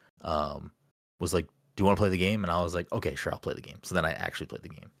wife, was like, "Do you want to play the game?" And I was like, "Okay, sure, I'll play the game." So then I actually played the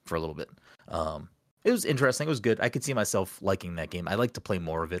game for a little bit. It was interesting. It was good. I could see myself liking that game. I'd like to play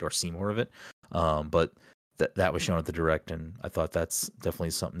more of it or see more of it. But that was shown at the Direct, and I thought that's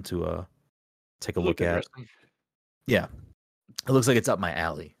definitely something to take a look at. Yeah, it looks like it's up my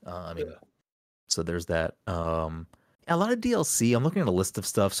alley. So there's that. A lot of DLC. I'm looking at a list of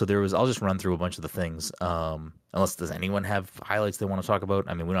stuff. So I'll just run through a bunch of the things. Unless does anyone have highlights they want to talk about?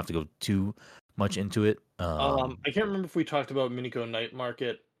 I mean, we don't have to go too much into it. I can't remember if we talked about Miniko Night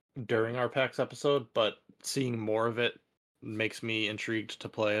Market during our PAX episode, but seeing more of it makes me intrigued to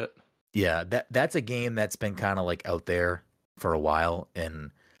play it. Yeah, that's a game that's been kind of like out there for a while,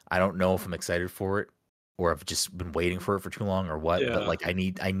 and I don't know if I'm excited for it or I've just been waiting for it for too long or what. Yeah. But like I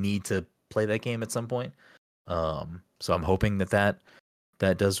need to play that game at some point. So I'm hoping that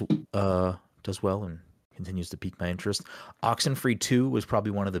does well and continues to pique my interest. Oxenfree 2 was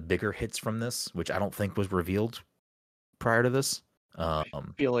probably one of the bigger hits from this, which I don't think was revealed prior to this. I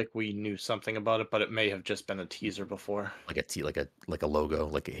feel like we knew something about it, but it may have just been a teaser before, like a logo,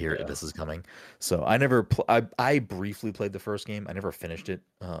 like here this is coming. So I never I briefly played the first game. I never finished it.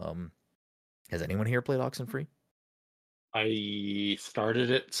 Has anyone here played Oxenfree? I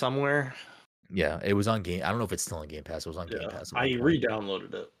started it somewhere. Yeah, it was on Game. I don't know if it's still on Game Pass. It was on Game Pass. I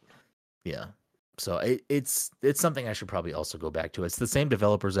re-downloaded it. Yeah, so it's something I should probably also go back to. It's the same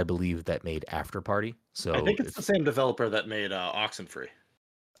developers, I believe, that made After Party. So I think it's the same developer that made Oxenfree.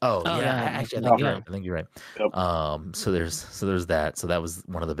 Oh Oh, yeah, yeah, actually, I okay. think you're right. I think you're right. Yep. So there's that. So that was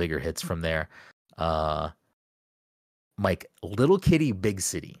one of the bigger hits from there. Mike, Little Kitty, Big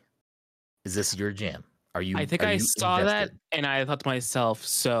City. Is this your jam? I think I saw that and I thought to myself,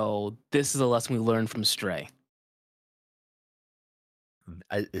 so this is a lesson we learned from Stray.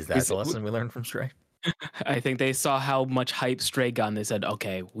 Is that the lesson we learned from Stray? I think they saw how much hype Stray got and they said,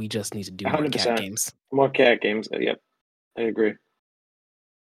 okay, we just need to do more cat games. More cat games. Yep. I agree.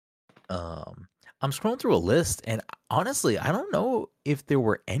 I'm scrolling through a list, and honestly, I don't know if there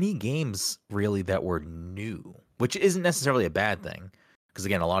were any games really that were new, which isn't necessarily a bad thing, because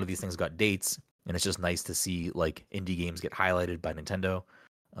again, a lot of these things got dates, and it's just nice to see like indie games get highlighted by Nintendo.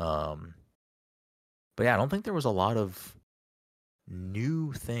 But yeah, I don't think there was a lot of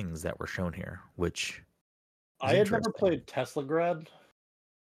new things that were shown here, which I had never played Teslagrad.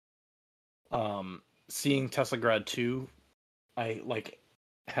 Seeing Teslagrad 2, I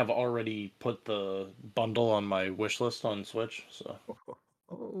have already put the bundle on my wish list on Switch. So,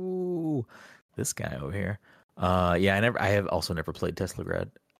 oh, this guy over here. Yeah, I have also never played Teslagrad.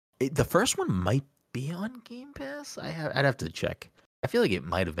 The first one might be on Game Pass. I'd have to check. I feel like it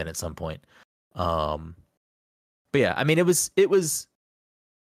might have been at some point. But yeah, I mean, it was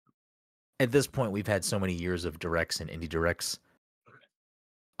at this point we've had so many years of directs and indie directs.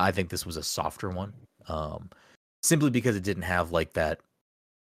 I think this was a softer one, simply because it didn't have like that.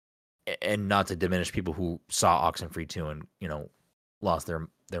 And not to diminish people who saw Oxenfree 2 and lost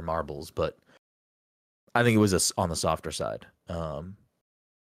their marbles, but I think it was on the softer side.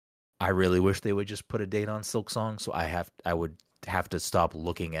 I really wish they would just put a date on Silksong, so I would have to stop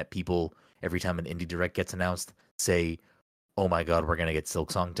looking at people every time an indie direct gets announced, say, "Oh my God, we're gonna get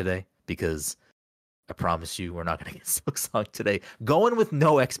Silksong today," because I promise you, we're not gonna get Silksong today. Go in with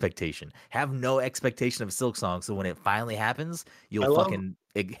no expectation. Have no expectation of Silksong, so when it finally happens, head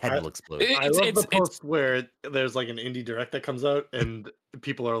will explode. I love the post where there's like an indie direct that comes out and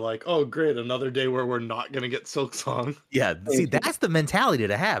people are like, "Oh, great, another day where we're not gonna get Silksong." Yeah, see, that's the mentality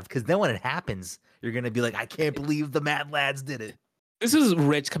to have, because then when it happens, you're gonna be like, "I can't believe the Mad Lads did it." This is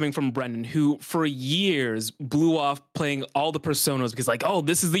rich coming from Brendan, who for years blew off playing all the Personas because like, oh,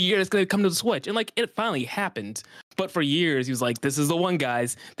 this is the year it's going to come to the Switch. And like, it finally happened. But for years, he was like, this is the one,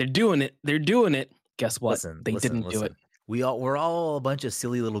 guys. They're doing it. They're doing it. Guess what? They didn't do it. We're all a bunch of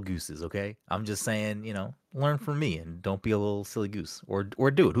silly little gooses, okay? I'm just saying, learn from me and don't be a little silly goose, or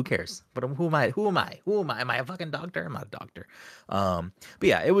do it. Who cares? But who am I? Am I a fucking doctor? I'm not a doctor. But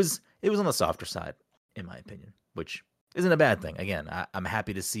yeah, it was on the softer side, in my opinion, which isn't a bad thing. Again, I'm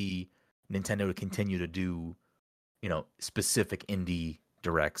happy to see Nintendo to continue to do, specific indie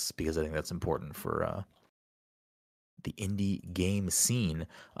directs, because I think that's important for the indie game scene.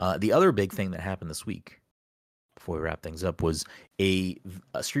 The other big thing that happened this week, before we wrap things up, was a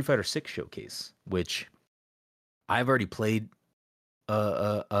Street Fighter 6 showcase, which I've already played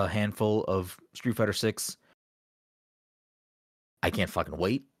a handful of Street Fighter 6. I can't fucking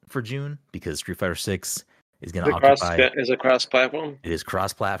wait for June, because Street Fighter 6 is going to occupy. Is it cross-platform? It is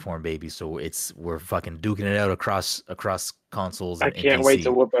cross-platform, baby. So we're fucking duking it out across consoles. I can't wait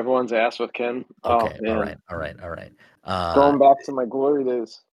to whoop everyone's ass with Ken. Okay, all right. Going back to my glory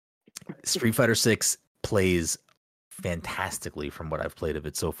days. Street Fighter 6 plays fantastically from what I've played of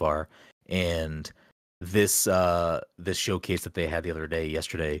it so far, and this showcase that they had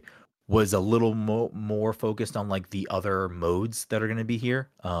yesterday, was a little more focused on like the other modes that are going to be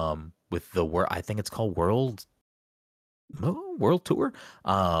here. With I think it's called World Tour,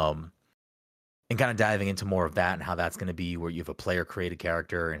 and kind of diving into more of that and how that's going to be, where you have a player created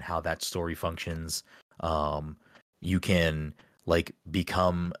character and how that story functions. You can like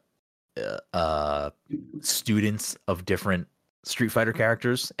become students of different Street Fighter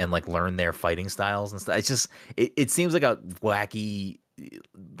characters and like learn their fighting styles and stuff. It's just it seems like a wacky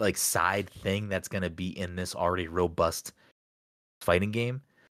like side thing that's going to be in this already robust fighting game.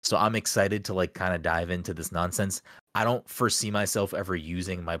 So I'm excited to like kind of dive into this nonsense. I don't foresee myself ever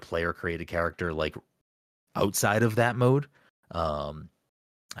using my player created character like outside of that mode. I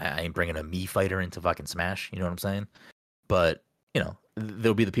ain't bringing a Mii fighter into fucking Smash, you know what I'm saying? But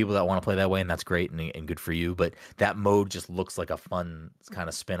there'll be the people that want to play that way, and that's great and good for you. But that mode just looks like a fun kind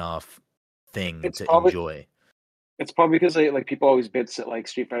of spin-off thing enjoy. It's probably because people always bitch that like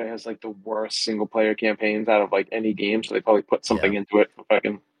Street Fighter has like the worst single player campaigns out of like any game, so they probably put something into it for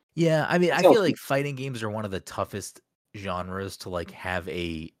fucking Yeah, I mean, I So- feel like fighting games are one of the toughest genres to like have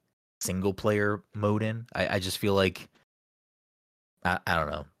a single player mode in. I just feel like I don't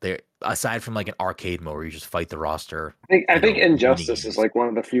know. There aside from like an arcade mode where you just fight the roster, I think mini Injustice is games. like one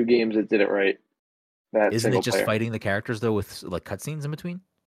of the few games that did it right. That Isn't it single just player. fighting the characters though with like cutscenes in between?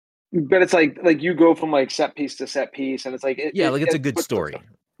 But it's like you go from like set piece to set piece, and it's like Yeah, like it's a it good puts the story. stuff. Is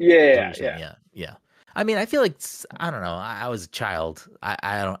what Yeah, you're saying. yeah. Yeah. I mean, I feel like I don't know. I was a child.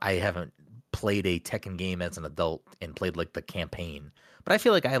 I haven't played a Tekken game as an adult and played like the campaign. But I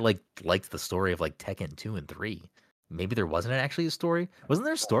feel like I liked the story of like Tekken 2 and 3. Maybe there wasn't actually a story. Wasn't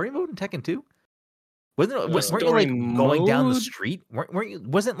there a story mode in Tekken 2? Weren't you Story like going down the mode? street? Weren't you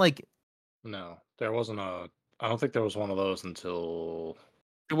wasn't like No, there wasn't a. I don't think there was one of those until.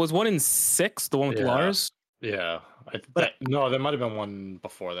 There was one in 6, the one with Yeah. Lars. Yeah, But- no, there might have been one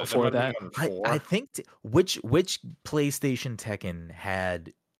before that. Before there might that? have been one in 4. I think which PlayStation Tekken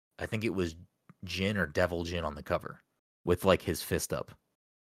had I think it was Jin or Devil Jin on the cover with like his fist up.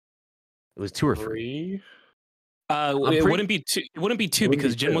 It was 2 or 3. 3. It wouldn't be 2. It wouldn't be 2 wouldn't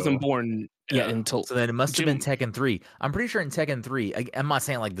because be Jin wasn't 2. born yet Yeah. until. So then it must have been Jin- Tekken 3. I'm pretty sure in Tekken 3, I'm not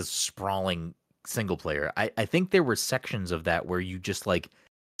saying like this sprawling single player. I think there were sections of that where you just like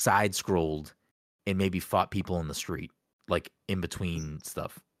side scrolled and maybe fought people in the street, like in between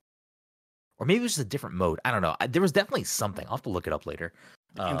stuff. Or maybe it was just a different mode. I don't know. There was definitely something. I'll have to look it up later.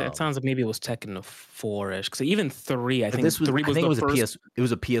 that sounds like maybe it was Tekken 4-ish. Because even 3, I But think this was 3 was I think the it was first. it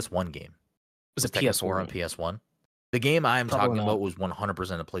was a PS1 game. Was a Tekken 4 on PS1. PS1. The game I'm Probably talking not. about was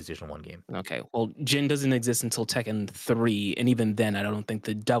 100% a PlayStation 1 game. Okay, well, Jin doesn't exist until Tekken 3, and even then, I don't think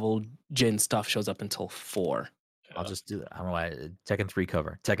the Devil Jin stuff shows up until 4. I'll just do that. I don't know why. Tekken 3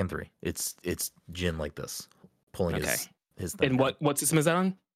 cover. Tekken 3. It's Jin like this, pulling Okay. his thing And down. what system is that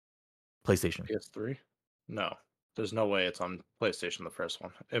on? PlayStation. PS3. No, there's no way it's on PlayStation. The first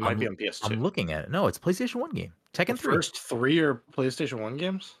one. It might be on PS2. I'm looking at it. No, it's a PlayStation 1 game. Tekken The 3. first 3 are PlayStation 1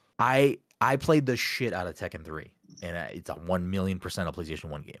 games. I played the shit out of Tekken 3, and it's a 1,000,000% a PlayStation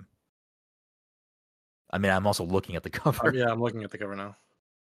 1 game. I mean, I'm also looking at the cover. Yeah, I'm looking at the cover now.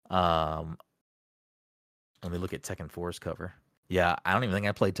 Let me look at Tekken 4's cover. Yeah, I don't even think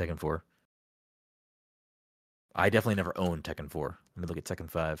I played Tekken 4. I definitely never owned Tekken 4. Let me look at Tekken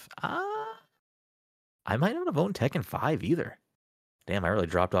 5. I might not have owned Tekken 5 either. Damn, I really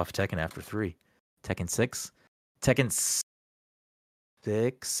dropped off Tekken after 3. Tekken 6? Tekken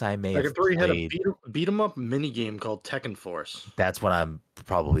 6, I may have Tekken 3 had played. a beat 'em up mini game called Tekken Force. That's what I'm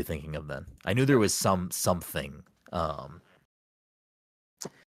probably thinking of then. I knew there was something.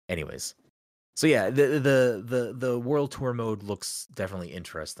 Anyways. So yeah, the World Tour mode looks definitely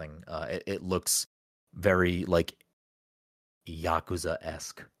interesting. It looks very like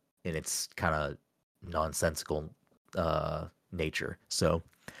Yakuza-esque in its kind of nonsensical nature. So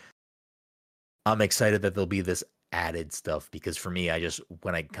I'm excited that there'll be this added stuff because for me,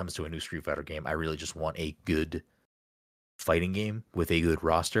 when it comes to a new Street Fighter game, I really just want a good fighting game with a good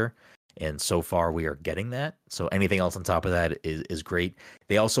roster. And so far we are getting that. So anything else on top of that is great.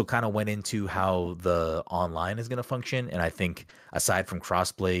 They also kind of went into how the online is going to function. And I think aside from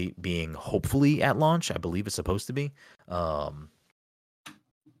crossplay being hopefully at launch, I believe it's supposed to be,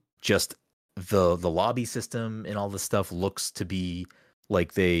 just the lobby system and all this stuff looks to be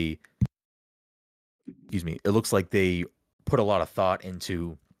like it looks like they put a lot of thought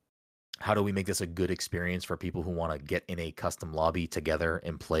into how do we make this a good experience for people who want to get in a custom lobby together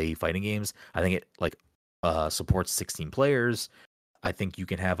and play fighting games. I think it supports 16 players. I think you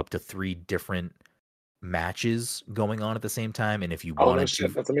can have up to 3 different matches going on at the same time. And if you wanted to,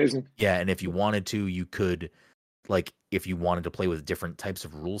 that's amazing. Yeah, and if you wanted to, you could, like, if you wanted to play with different types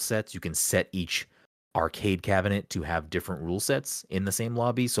of rule sets, you can set each arcade cabinet to have different rule sets in the same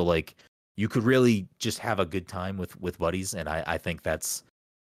lobby. So like you could really just have a good time with buddies, and I think that's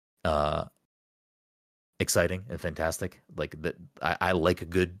exciting and fantastic. Like that, I like a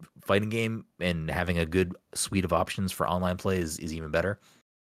good fighting game, and having a good suite of options for online play is even better.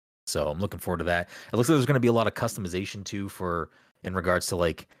 So I'm looking forward to that. It looks like there's going to be a lot of customization too in regards to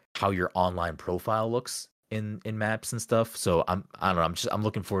like how your online profile looks in maps and stuff. So I don't know. I'm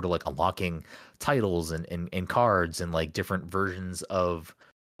looking forward to like unlocking titles and cards and like different versions of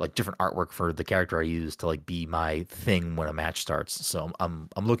like different artwork for the character I use to like be my thing when a match starts. So I'm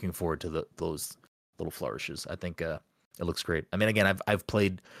looking forward to those little flourishes. I think it looks great. I mean, again, I've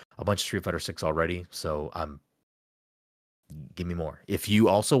played a bunch of Street Fighter 6 already, so give me more. If you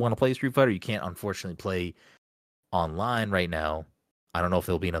also want to play Street Fighter, you can't unfortunately play online right now. I don't know if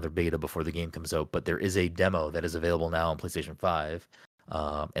there'll be another beta before the game comes out, but there is a demo that is available now on PlayStation 5,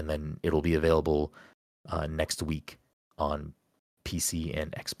 and then it'll be available next week on PC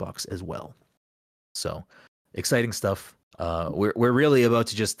and Xbox as well. So exciting stuff. We're really about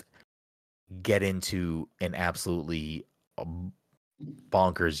to just get into an absolutely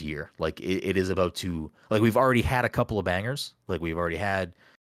bonkers year. Like it is about to, like, we've already had a couple of bangers. Like we've already had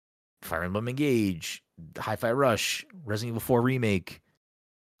Fire Emblem Engage, Hi-Fi Rush, Resident Evil 4 remake.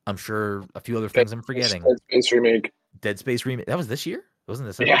 I'm sure a few other things I'm forgetting. Dead Space remake. That was this year? Wasn't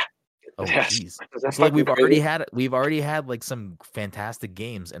this? Yeah. Oh jeez. So like we've already had like some fantastic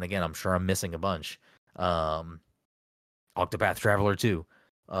games, and again, I'm sure I'm missing a bunch. Octopath Traveler 2.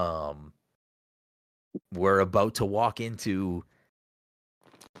 We're about to walk into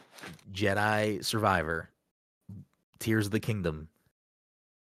Jedi Survivor, Tears of the Kingdom,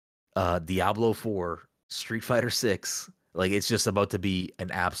 Diablo 4, Street Fighter 6. Like it's just about to be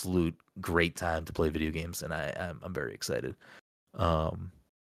an absolute great time to play video games, and I'm very excited. Yeah.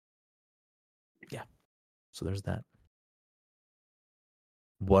 So there's that.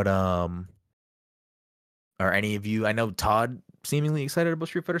 What are any of you? I know Todd seemingly excited about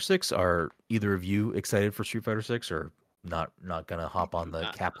Street Fighter 6. Are either of you excited for Street Fighter 6 or not gonna hop on the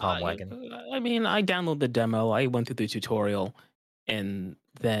Capcom wagon? I mean, I downloaded the demo. I went through the tutorial, and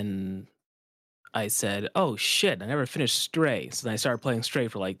then I said, "Oh shit! I never finished Stray." So then I started playing Stray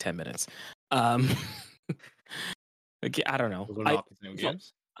for like 10 minutes. Okay, I don't know. Those are not the same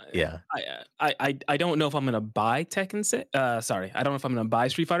games. Yeah. I don't know if I'm gonna buy Tekken 6. Sorry, I don't know if I'm gonna buy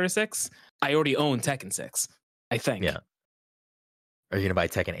Street Fighter 6. I already own Tekken 6. I think. Yeah. Are you gonna buy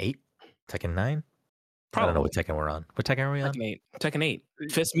Tekken 8? Tekken 9? Probably. I don't know what Tekken we're on. What Tekken are we on? Tekken 8. Tekken 8.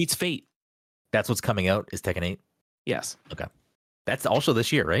 Fist meets Fate. That's what's coming out, is Tekken 8? Yes. Okay. That's also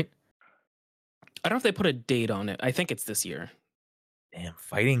this year, right? I don't know if they put a date on it. I think it's this year. Damn,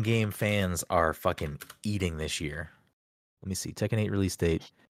 fighting game fans are fucking eating this year. Let me see. Tekken 8 release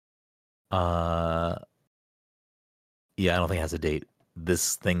date. Yeah, I don't think it has a date.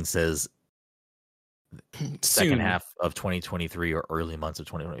 This thing says second half of 2023 or early months of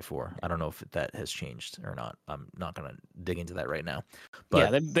 2024. I don't know if that has changed or not. I'm not gonna dig into that right now.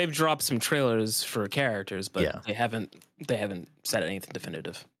 But yeah, they've dropped some trailers for characters, but yeah, they haven't said anything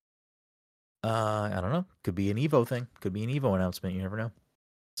definitive. I don't know. Could be an Evo thing. Could be an Evo announcement. You never know.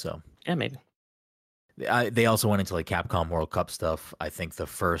 So yeah, maybe. They also went into like Capcom World Cup stuff. I think the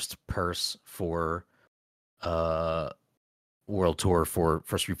first purse for World Tour for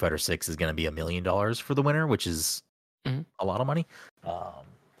Street Fighter 6 is going to be $1 million for the winner, which is a lot of money.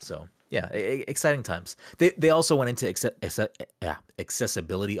 So yeah, exciting times. They also went into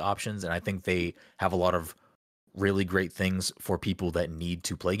accessibility options, and I think they have a lot of really great things for people that need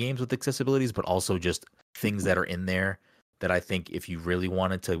to play games with accessibilities, but also just things that are in there that I think if you really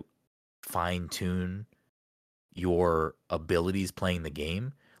wanted to fine tune your abilities playing the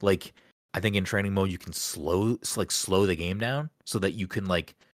game, like I think in training mode you can slow the game down so that you can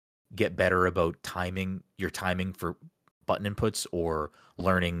like get better about timing for button inputs or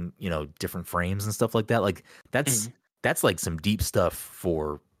learning, different frames and stuff like that. Like that's like some deep stuff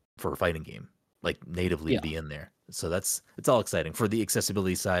for a fighting game, like natively be in there. So it's all exciting for the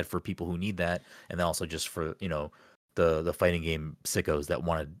accessibility side for people who need that, and then also just for the fighting game sickos that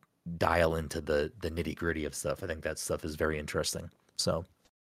want to dial into the nitty gritty of stuff. I think that stuff is very interesting. So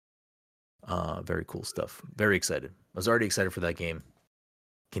very cool stuff. Very excited. I was already excited for that game.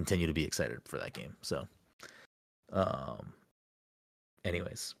 Continue to be excited for that game. So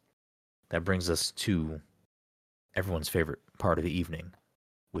anyways, that brings us to everyone's favorite part of the evening,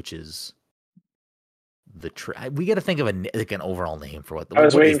 which is we got to think of an overall name for what. I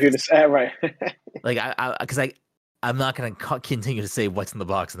was waiting for you to say it right. Like I'm not going to continue to say what's in the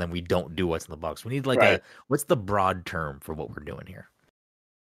box and then we don't do what's in the box. We need what's the broad term for what we're doing here?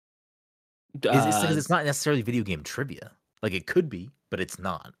 It's not necessarily video game trivia. Like it could be, but it's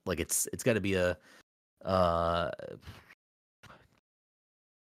not. Like it's got to be a.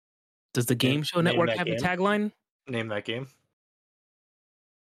 Does the Game Show Network have a tagline? Name that game.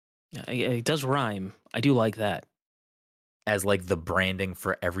 Yeah, it does rhyme. I do like that. As like the branding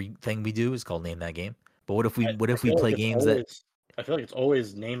for everything we do is called Name That Game. But what if we play games that? I feel like it's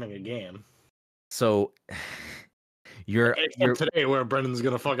always naming a game. So you're today where Brendan's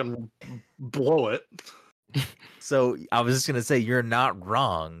gonna fucking blow it. So I was just gonna say you're not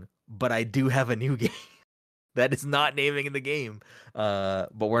wrong, but I do have a new game that is not naming in the game. But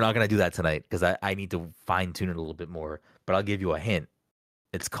we're not gonna do that tonight because I need to fine tune it a little bit more. But I'll give you a hint.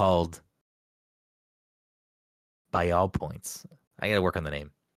 It's called Bio Points. I gotta work on the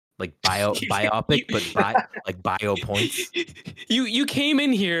name. Like biopic, but like bio points. You came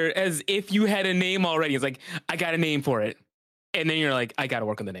in here as if you had a name already. It's like I got a name for it. And then you're like, I got to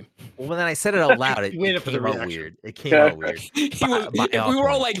work on the name. Well, when I said it out loud, it came out weird. It came out weird. We were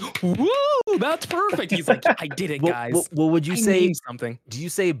all like, "Woo, that's perfect." He's like, "I did it, guys." Well, would you say something? Do you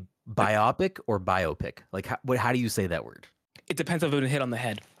say biopic or biopic? Like, how do you say that word? It depends if it's been hit on the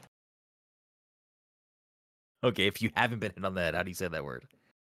head. Okay, if you haven't been hit on the head, how do you say that word?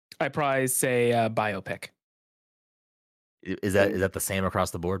 I probably say biopic. Is that the same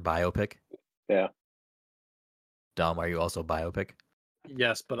across the board? Biopic? Yeah. Dom, are you also biopic?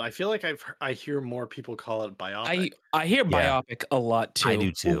 Yes, but I feel like I hear more people call it biopic. I hear biopic a lot too. I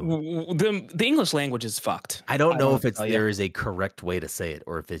do too. The English language is fucked. I don't know if there is a correct way to say it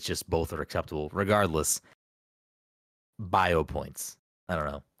or if it's just both are acceptable. Regardless, bio points. I don't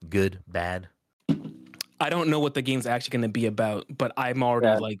know. Good, bad. I don't know what the game's actually going to be about, but I'm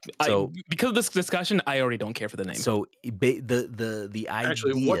already because of this discussion, I already don't care for the name. So the idea.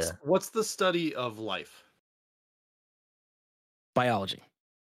 Actually, what's the study of life? Biology.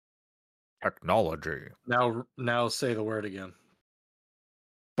 Technology. Now say the word again.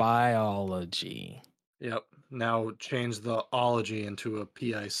 Biology. Yep. Now change the ology into a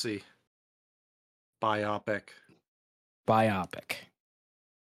PIC. Biopic. Biopic.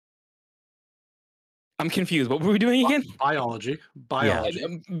 I'm confused. What were we doing again? Biology.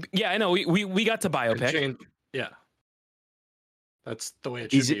 Yeah, I know. We got to biopic. Yeah. That's the way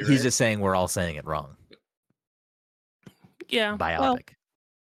it should be, right? He's just saying we're all saying it wrong. Yeah. Biopic. Well,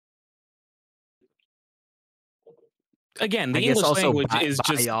 again, the English language is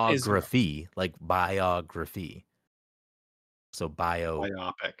just biography, like biography. So biopic.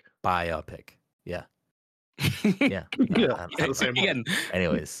 Yeah. Yeah. Again,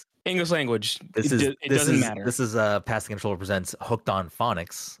 anyways, English language. It doesn't matter. This is Pass the Controller presents Hooked on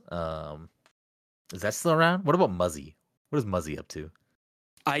Phonics. Is that still around? What about Muzzy? What is Muzzy up to?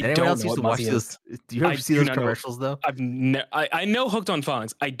 Anyone else used to watch those? Do you ever see those commercials though? I know Hooked on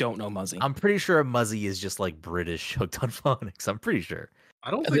Phonics. I don't know Muzzy. I'm pretty sure Muzzy is just like British Hooked on Phonics. I'm pretty sure.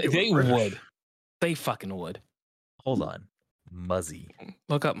 I don't think they would. They fucking would. Hold on. Muzzy.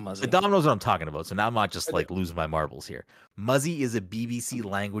 Look up Muzzy. Dom knows what I'm talking about, so now I'm not just like losing my marbles here. Muzzy is a BBC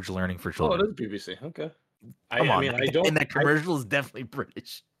language learning for children. Oh, it is BBC. Okay. I mean, I don't. And that commercial is definitely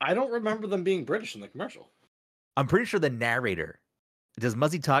British. I don't remember them being British in the commercial. I'm pretty sure the narrator. Does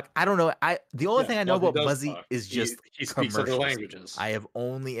Muzzy talk? I don't know. The only thing I know about Muzzy is just he speaks other languages. I have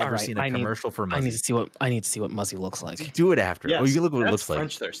only ever seen a commercial for Muzzy. I need to see what Muzzy looks like. Do it after. Yes, oh, you can look what it looks French like.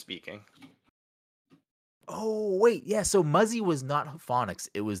 French they're speaking. Oh wait, yeah. So Muzzy was not phonics;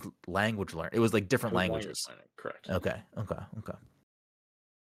 it was language learn. It was like different languages. Correct. Okay.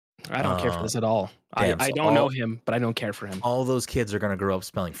 I don't care for this at all. I don't know him, but I don't care for him. All those kids are gonna grow up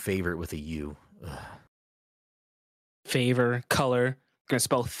spelling favorite with a U. Ugh. Favor, color. Gonna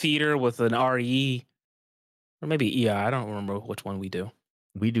spell theater with an R-E. Or maybe ER. I don't remember which one we do.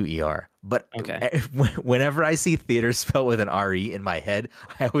 We do ER. But okay. Whenever I see theater spelled with an RE in my head,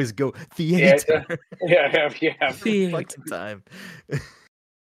 I always go theater. Yeah. Fucking time.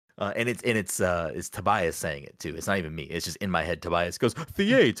 And it's Tobias saying it too. It's not even me. It's just in my head. Tobias goes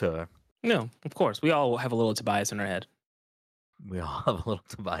theater. No, of course. We all have a little Tobias in our head. We all have a little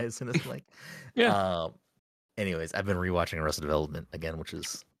Tobias in us, like. Yeah. Anyways, I've been rewatching Arrested Development again, which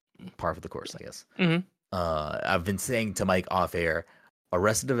is par for the course, I guess. Mm-hmm. I've been saying to Mike off air,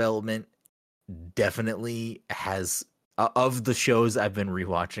 Arrested Development definitely has of the shows I've been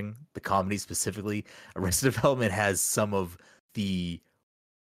rewatching, the comedy specifically. Arrested Development has some of the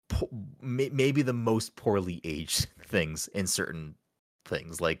maybe the most poorly aged things in certain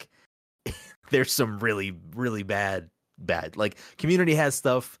things. Like there's some really, really bad. Like Community has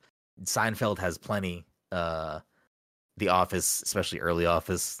stuff. Seinfeld has plenty. The Office, especially early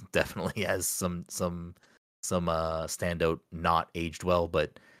Office, definitely has some standout not aged well,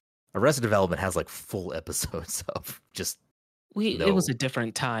 but Arrested Development has like full episodes of just it was a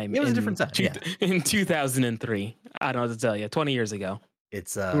different time. It was a different time. In 2003. I don't know what to tell you. 20 years ago.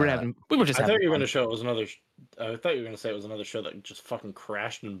 It's we were just. I thought you were going to show it was another. I thought you were going to say it was another show that just fucking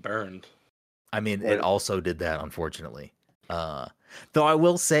crashed and burned. I mean, it also did that, unfortunately. Though I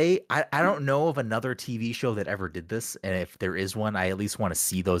will say, I don't know of another TV show that ever did this, and if there is one, I at least want to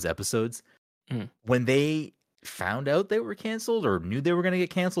see those episodes. When they found out they were canceled, or knew they were going to get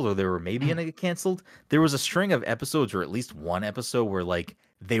canceled, or they were maybe going to get canceled, there was a string of episodes, or at least one episode, where like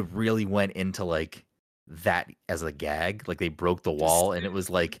they really went into like that as a gag, like they broke the wall, and it was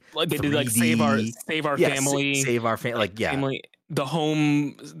like they did like save our family, family. The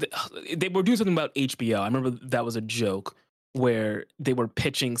home. They were doing something about HBO. I remember that was a joke where they were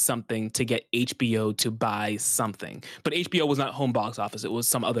pitching something to get HBO to buy something, but HBO was not home box office. It was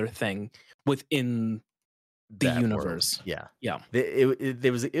some other thing within the universe. World. Yeah.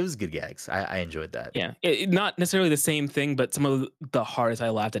 It was good gags. I enjoyed that. Yeah, not necessarily the same thing, but some of the hardest I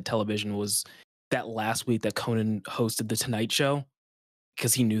laughed at television was that last week that Conan hosted the Tonight Show,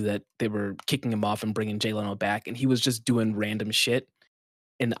 because he knew that they were kicking him off and bringing Jay Leno back, and he was just doing random shit,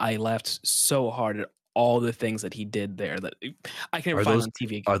 and I laughed so hard at all the things that he did there that I can never find on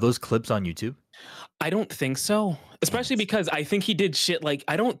TV. Are those clips on YouTube? I don't think so, especially because I think he did shit like,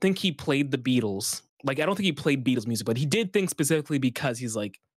 I don't think he played the Beatles. Like, I don't think he played Beatles music, but he did things specifically because he's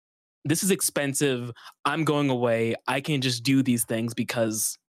like, this is expensive. I'm going away. I can just do these things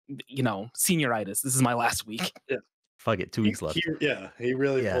because, senioritis. This is my last week. Yeah. Fuck it. 2 weeks left. He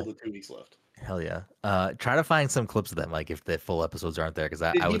really pulled the 2 weeks left. Hell yeah. Try to find some clips of them, like if the full episodes aren't there, because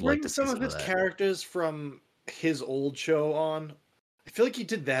I would like to see some of his characters from his old show on. I feel like he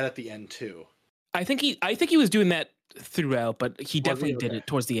did that at the end too. I think he was doing that throughout, but he definitely did it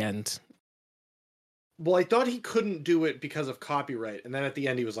towards the end. Well, I thought he couldn't do it because of copyright, and then at the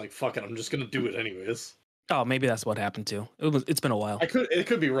end he was like, "Fuck it, I'm just gonna do it anyways." Oh, maybe that's what happened too. It's been a while. It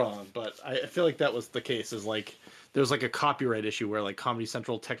could be wrong, but I feel like that was the case. Is like there was like a copyright issue where like Comedy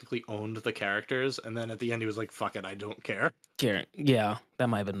Central technically owned the characters, and then at the end he was like, "Fuck it, I don't care." Yeah, that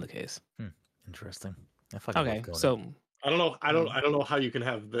might have been the case. Interesting. Okay, so I don't know. I don't know how you can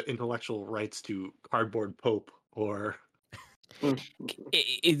have the intellectual rights to Cardboard Pope or.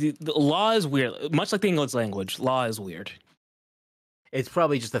 The law is weird. Much like the English language, law is weird. It's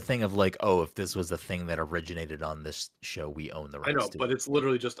probably just a thing of like, oh, if this was a thing that originated on this show, we own the rights. I know, but it's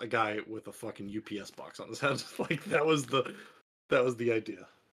literally just a guy with a fucking UPS box on his head. Like that was the idea.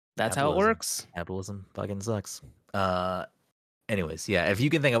 That's how it works. Capitalism fucking sucks. Anyways, yeah, if you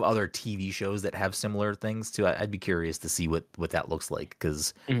can think of other TV shows that have similar things too, I'd be curious to see what that looks like.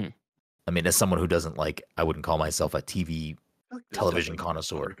 Because I mean, as someone who doesn't I wouldn't call myself a television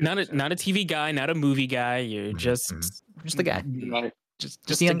connoisseur. Not a TV guy, not a movie guy. You're just a guy.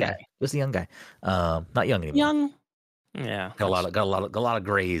 Just a young guy. Just a young guy. Not young anymore. Young. Yeah. Got a lot of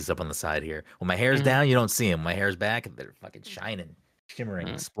grays up on the side here. When my hair's down, you don't see them. My hair's back, and they're fucking shining,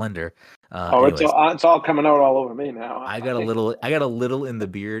 shimmering splendor. It's all coming out all over me now. I got a little in the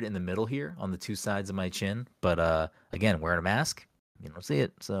beard in the middle here on the two sides of my chin, but again, wearing a mask, you don't see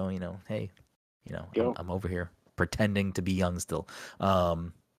it. So hey, I'm over here pretending to be young still.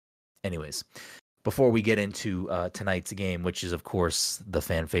 Anyways, before we get into tonight's game, which is of course the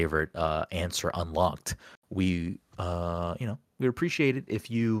fan favorite, Answer Unlocked, we we'd appreciate it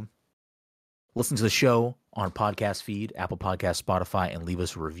if you listen to the show on podcast feed, Apple Podcasts, Spotify, and leave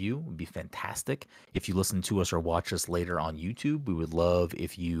us a review. It would be fantastic. If you listen to us or watch us later on YouTube, we would love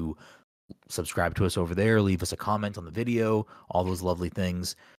if you subscribe to us over there, leave us a comment on the video, all those lovely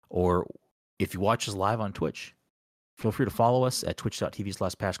things. Or if you watch us live on Twitch, feel free to follow us at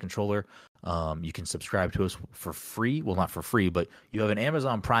twitch.tv/passcontroller. You can subscribe to us for free. Well, not for free, but you have an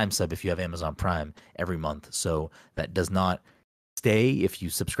Amazon Prime sub if you have Amazon Prime every month. So that does not stay if you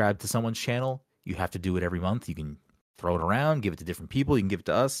subscribe to someone's channel. You have to do it every month. You can throw it around, give it to different people. You can give it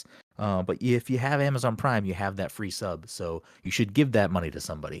to us. But if you have Amazon Prime, you have that free sub. So you should give that money to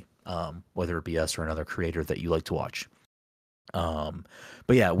somebody, whether it be us or another creator that you like to watch. But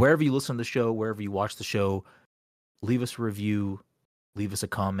yeah, wherever you listen to the show, wherever you watch the show, leave us a review, leave us a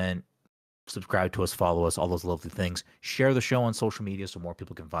comment, subscribe to us, follow us, all those lovely things. Share the show on social media so more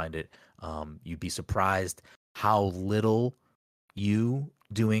people can find it. You'd be surprised how little you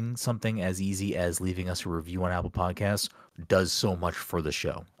doing something as easy as leaving us a review on Apple Podcasts does so much for the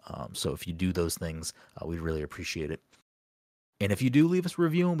show. So if you do those things, we'd really appreciate it. And if you do leave us a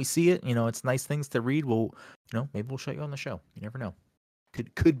review and we see it, it's nice things to read. We'll, maybe we'll show you on the show. You never know.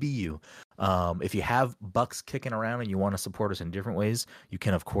 Could be you. If you have bucks kicking around and you want to support us in different ways, you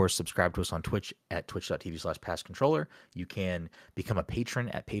can of course subscribe to us on Twitch at twitch.tv/passcontroller. You can become a patron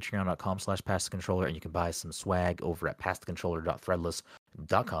at patreon.com/passcontroller, and you can buy some swag over at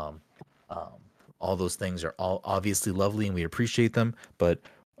passcontroller.threadless.com. All those things are all obviously lovely and we appreciate them, but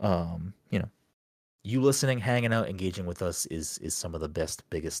you listening, hanging out, engaging with us is some of the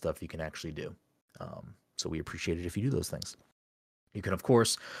biggest stuff you can actually do. So we appreciate it if you do those things. You can, of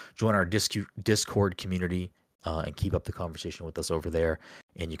course, join our Discord community and keep up the conversation with us over there.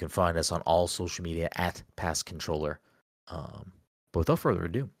 And you can find us on all social media at passcontroller. But without further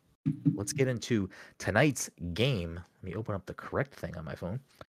ado, let's get into tonight's game. Let me open up the correct thing on my phone.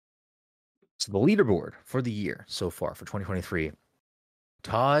 So the leaderboard for the year so far for 2023,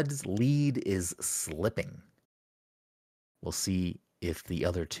 Todd's lead is slipping. We'll see if the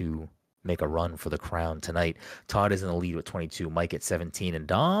other two make a run for the crown tonight. Todd is in the lead with 22, Mike at 17, and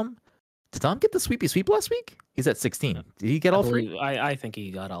Dom Did Dom get the sweepy sweep last week? He's at 16. Did he get all three? I think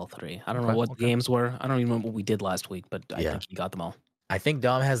he got all three. I don't know what the games were. I don't even remember what we did last week, but I think he got them all. I think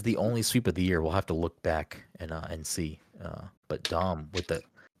Dom has the only sweep of the year. We'll have to look back and see. But Dom with the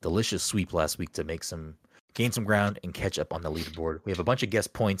delicious sweep last week to gain some ground and catch up on the leaderboard. We have a bunch of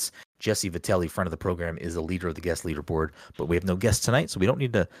guest points. Jesse Vitelli, friend of the program, is the leader of the guest leaderboard, but we have no guests tonight, so we don't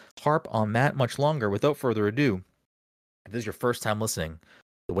need to harp on that much longer. Without further ado, if this is your first time listening,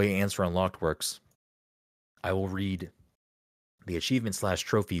 the way Answer Unlocked works, I will read the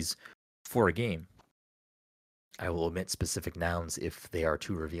achievement/trophies for a game. I will omit specific nouns if they are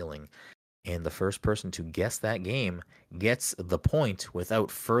too revealing. And the first person to guess that game gets the point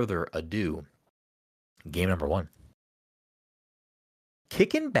without further ado. Game number 1.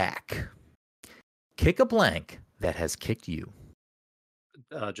 Kicking back. Kick a blank that has kicked you.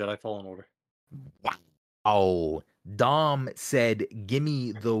 Jedi Fallen Order. Wow. Dom said,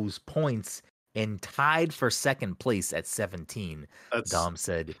 gimme those points, and tied for second place at 17. Dom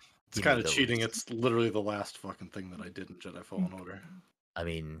said, it's kind of cheating. It's literally the last fucking thing that I did in Jedi Fallen Order. I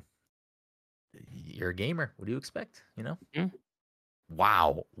mean, you're a gamer. What do you expect? You know? Yeah.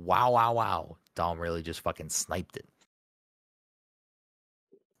 Wow. Wow. Dom really just fucking sniped it.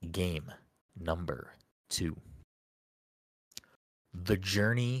 Game number 2. The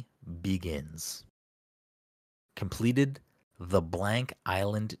journey begins. Completed the blank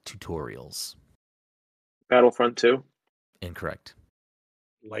island tutorials. Battlefront 2. Incorrect.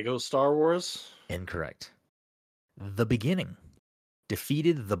 Lego Star Wars. Incorrect. The beginning.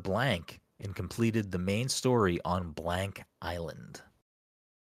 Defeated the blank and completed the main story on blank island.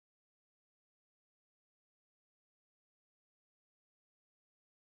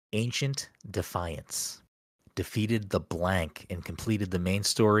 Ancient Defiance. Defeated the blank and completed the main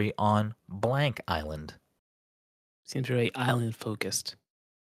story on blank island. Seems very island focused.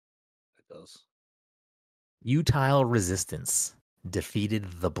 It does. Utile Resistance. Defeated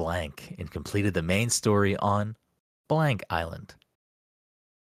the blank and completed the main story on blank island.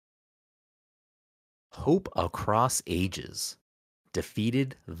 Hope Across Ages.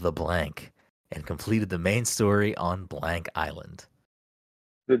 Defeated the blank and completed the main story on blank island.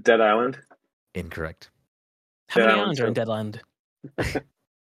 The Dead Island. Incorrect. How many islands are in Dead Island?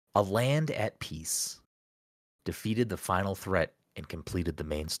 A Land at Peace. Defeated the final threat and completed the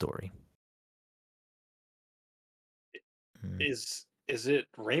main story. Is it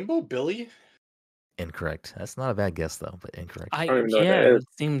Rainbow Billy? Incorrect. That's not a bad guess though, but incorrect.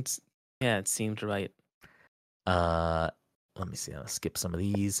 It seemed right. Let me see. I'll skip some of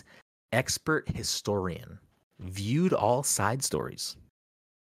these. Expert Historian. Viewed all side stories.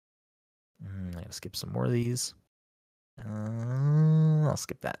 I gotta skip some more of these. I'll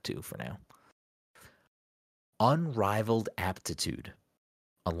skip that too for now. Unrivaled Aptitude.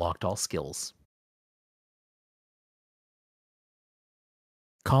 Unlocked all skills.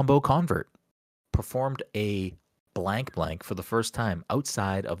 Combo Convert. Performed a blank for the first time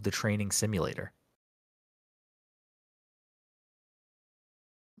outside of the training simulator.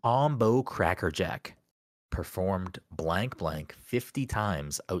 Combo Crackerjack. Performed blank 50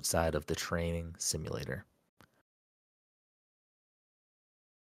 times outside of the training simulator.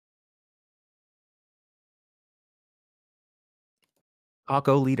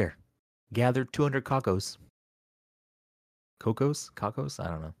 Kako Leader. Gathered 200 Kakos. Cocos? I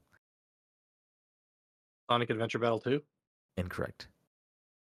don't know. Sonic Adventure Battle 2? Incorrect.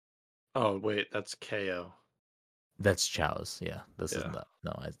 Oh, wait, that's KO. That's Chow's, yeah. This is not,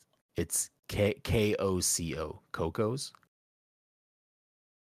 no, it's KOCO. Cocos.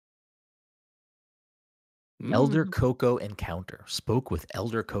 Elder Coco Encounter. Spoke with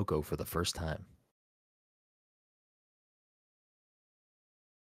Elder Coco for the first time.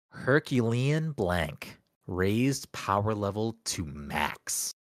 Herculean blank. Raised power level to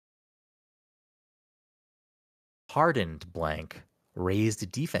max. Hardened blank.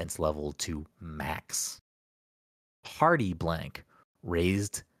 Raised defense level to max. Hardy blank.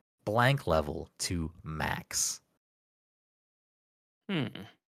 Raised blank level to max.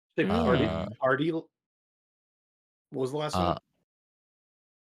 Hardy. What was the last one?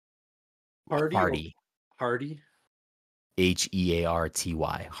 Hardy. Hardy. Hearty.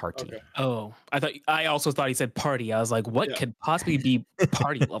 Hearty. Okay. Oh, I also thought he said party. I was like, what could possibly be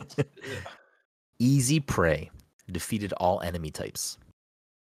party level? Easy Prey. Defeated all enemy types.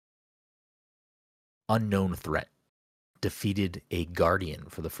 Unknown Threat. Defeated a Guardian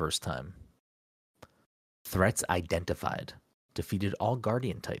for the first time. Threats Identified. Defeated all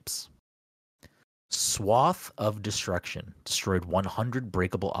Guardian types. Swath of Destruction. Destroyed 100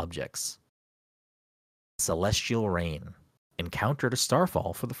 breakable objects. Celestial Rain. Encountered a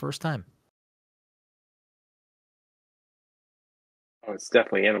Starfall for the first time. Oh, it's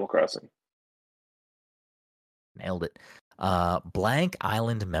definitely Animal Crossing. Nailed it. Blank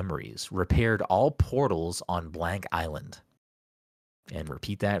Island Memories repaired all portals on Blank Island. And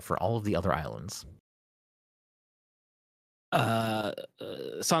repeat that for all of the other islands.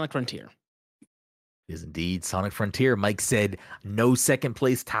 Sonic Frontier. It is indeed Sonic Frontier. Mike said, no second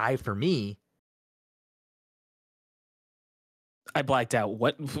place tie for me. I blacked out.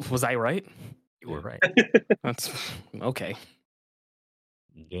 What was I right? You were right. That's okay.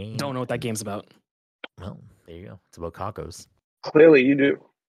 Game. Don't know what that game's about. Well, there you go. It's about Kakos. Clearly, you do.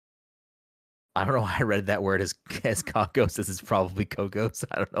 I don't know why I read that word as Kakos. This is probably Kokos.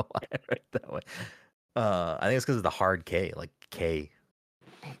 I don't know why I read it that way. I think it's because of the hard K, like K.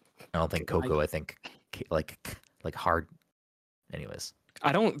 I don't think Coco. I think K, like hard. Anyways,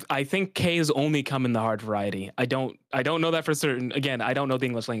 I think K's only come in the hard variety. I don't know that for certain. Again, I don't know the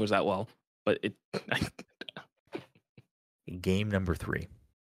English language that well, but it. Game number 3.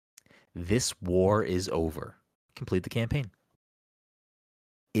 This war is over. Complete the campaign.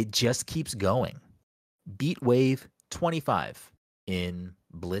 It just keeps going. Beat Wave 25 in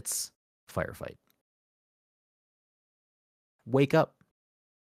Blitz Firefight. Wake up.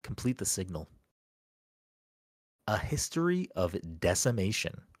 Complete the signal. A history of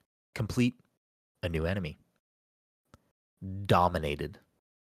decimation. Complete a new enemy. Dominated.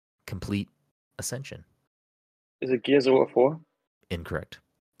 Complete Ascension. Is it Gears of War 4? Incorrect.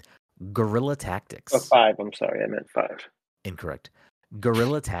 Guerrilla Tactics. Oh, 5. I'm sorry, I meant 5. Incorrect.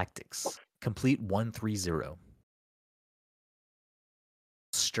 Guerrilla Tactics. Complete 130.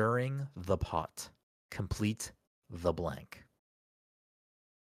 Stirring the Pot. Complete the blank.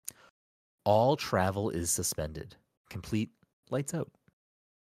 All travel is suspended. Complete Lights Out.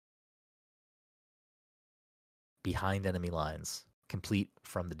 Behind enemy lines. Complete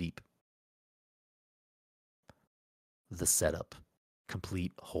From the Deep. The Setup.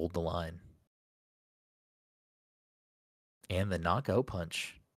 Complete Hold the Line. And the Knockout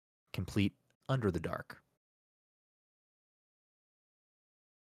Punch. Complete Under the Dark.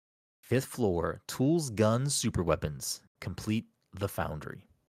 5th floor. Tools, Guns, Super Weapons. Complete The Foundry.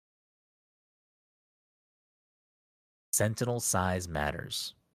 Sentinel Size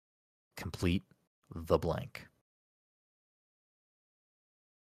Matters. Complete the blank.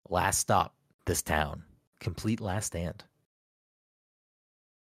 Last Stop, This Town. Complete Last Stand.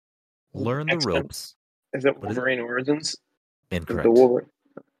 Learn the X-Men. ropes. Is it What is it? Wolverine Origins? Incorrect. The Wolverine.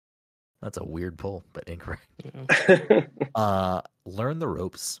 That's a weird pull, but incorrect. Learn the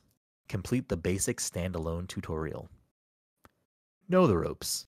ropes. Complete the basic standalone tutorial. Know the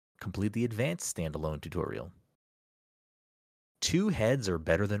ropes. Complete the advanced standalone tutorial. 2 heads are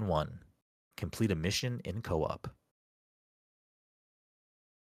better than 1. Complete a mission in co-op.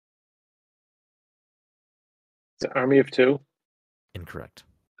 Is it Army of 2? Incorrect.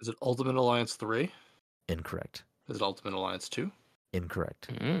 Is it Ultimate Alliance 3? Incorrect. Is it Ultimate Alliance 2?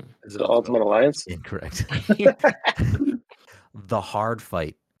 Incorrect. Is it The Ultimate Alliance? Incorrect. The Hard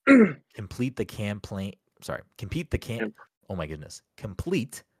Fight. Complete the campaign. Sorry. Compete the camp. Oh my goodness.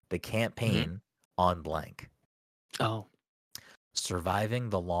 Complete the campaign on blank. Oh. Surviving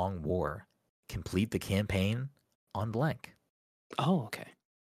the Long War. Complete the campaign on blank. Oh, okay.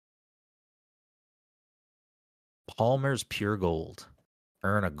 Palmer's Pure Gold.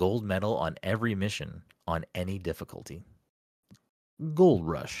 Earn a gold medal on every mission on any difficulty. Gold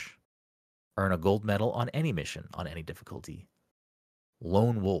Rush. Earn a gold medal on any mission on any difficulty.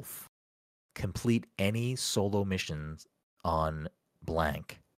 Lone Wolf. Complete any solo missions on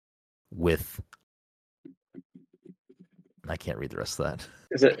blank with... I can't read the rest of that.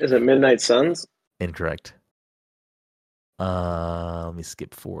 Is it Midnight Suns? Incorrect. Let me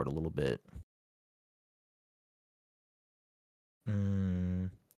skip forward a little bit.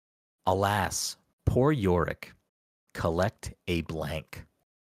 Alas, poor Yorick. Collect a blank.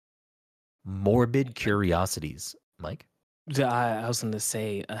 Morbid Curiosities. Mike? I was going to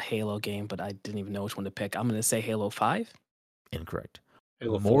say a Halo game, but I didn't even know which one to pick. I'm going to say Halo 5. Incorrect.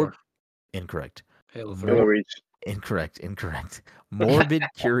 Halo 4. Incorrect. Halo 3. Halo Reach. Incorrect. Morbid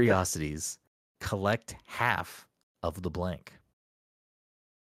Curiosities. Collect half of the blank.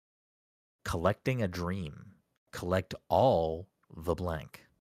 Collecting a Dream. Collect all the blank.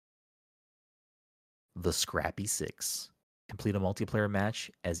 The Scrappy 6. Complete a multiplayer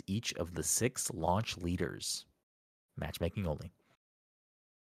match as each of the 6 launch leaders. Matchmaking only.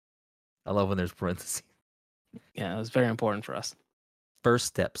 I love when there's parentheses. Yeah, it was very important for us. First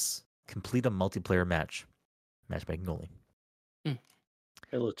steps. Complete a multiplayer match. Matchmaking only.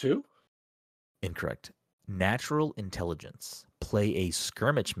 Halo 2? Incorrect. Natural intelligence. play a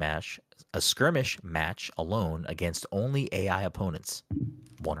skirmish match alone against only AI opponents,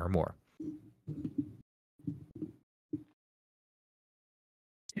 one or more.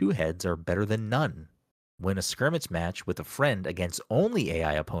 2 heads are better than none. Win a skirmish match with a friend against only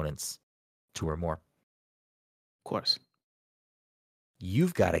AI opponents, 2 or more. Of course.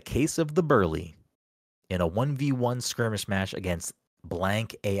 You've got a case of the burly. In a 1v1 skirmish match against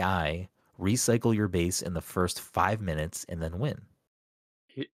blank AI, recycle your base in the first 5 minutes and then win.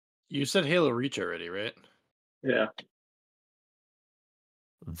 You said Halo Reach already, right? Yeah.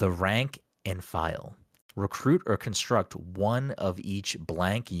 The rank and file. Recruit or construct one of each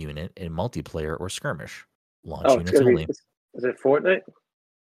blank unit in multiplayer or skirmish. Launch units only. Is it Fortnite?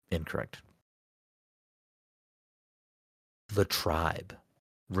 Incorrect. The tribe.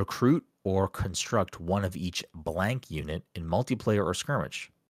 Recruit or construct one of each blank unit in multiplayer or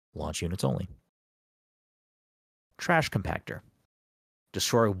skirmish. Launch units only. Trash compactor.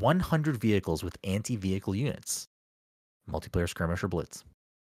 Destroy 100 vehicles with anti-vehicle units. Multiplayer, skirmish, or blitz.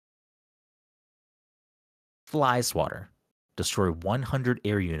 Fly swatter. Destroy 100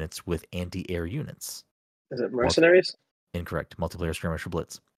 air units with anti-air units. Is it mercenaries? Incorrect. Multiplayer, skirmish, or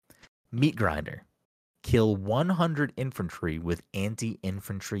blitz. Meat grinder. Kill 100 infantry with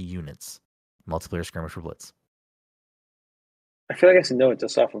anti-infantry units. Multiplayer, skirmish, or blitz. I feel like I should know it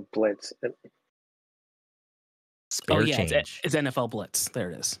just off of Blitz. Spare change. It's NFL Blitz.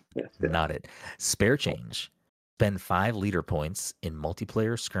 There it is. Yeah. Not it. Spare change. Spend 5 leader points in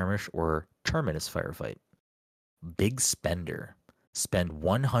multiplayer, skirmish, or terminus firefight. Big spender. Spend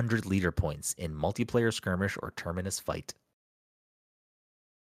 100 leader points in multiplayer, skirmish, or terminus fight.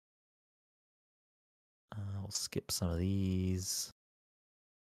 We'll skip some of these.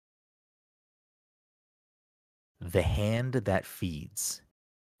 The hand that feeds.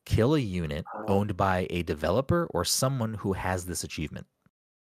 Kill a unit owned by a developer or someone who has this achievement.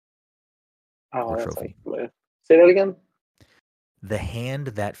 Or trophy. Say that again. The hand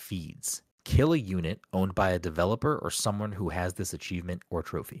that feeds. Kill a unit owned by a developer or someone who has this achievement or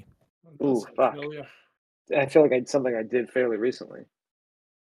trophy. Ooh, fuck. I feel like something I did fairly recently.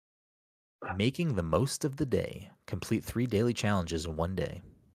 Making the most of the day. Complete 3 daily challenges in 1 day.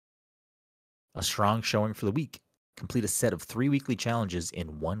 A strong showing for the week. Complete a set of 3 weekly challenges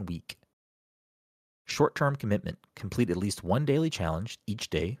in 1 week. Short-term commitment. Complete at least 1 daily challenge each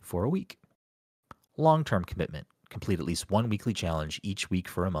day for a week. Long-term commitment. Complete at least 1 weekly challenge each week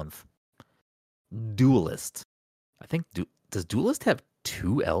for a month. Duelist. I think, does Duelist have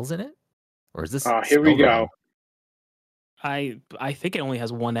 2 L's in it? Or is this here we go. Wrong? I think it only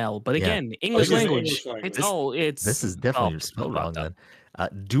has 1 L, but again, English language. This is definitely spelled wrong then.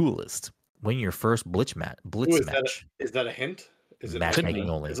 Duelist. Win your first blitz match. Is that a hint? Is it matchmaking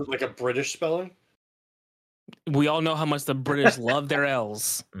only? Is it like a British spelling? We all know how much the British love their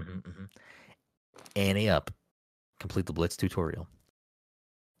L's. Ante up. Complete the blitz tutorial.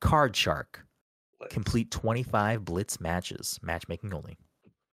 Card Shark. Complete 25 blitz matches. Matchmaking only.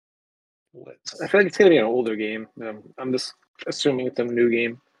 I feel like it's going to be an older game. I'm just assuming it's a new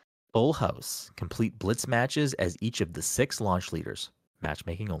game. Full House. Complete blitz matches as each of the 6 launch leaders.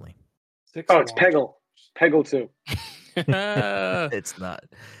 Matchmaking only. It's Peggle. Peggle 2. It's not.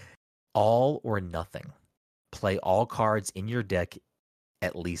 All or nothing. Play all cards in your deck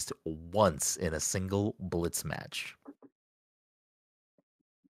at least once in a single blitz match.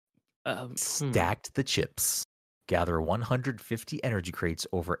 Stacked the chips. Gather 150 energy crates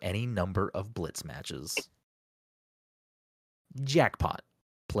over any number of blitz matches. Jackpot.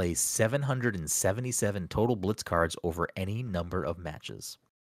 Play 777 total blitz cards over any number of matches.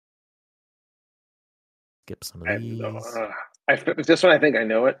 Skip some of these. This one I think I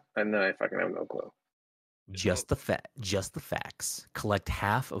know it, and then I fucking have no clue. Just the facts. Collect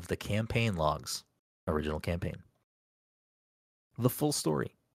half of the campaign logs. Original campaign. The full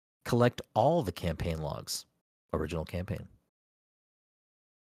story. Collect all the campaign logs. Original campaign.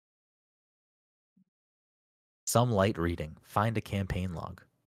 Some light reading. Find a campaign log.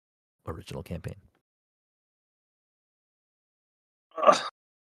 Original campaign.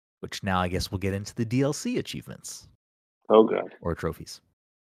 Which now I guess we'll get into the DLC achievements. Oh, God. Or trophies.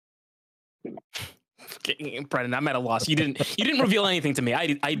 Brendan, I'm at a loss. You didn't reveal anything to me.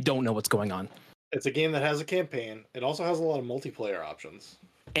 I don't know what's going on. It's a game that has a campaign. It also has a lot of multiplayer options.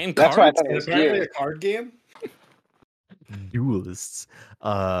 And that's cards? why I thought it was apparently a card game. Duelists.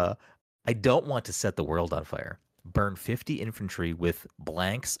 I don't want to set the world on fire. Burn 50 infantry with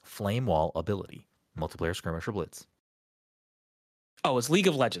Blank's Flame Wall ability. Multiplayer, skirmish, or blitz. Oh, it's League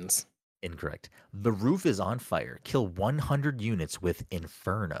of Legends. Incorrect. The roof is on fire. Kill 100 units with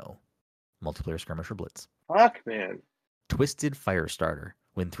Inferno. Multiplayer, skirmish, or blitz. Fuck, man. Twisted Firestarter.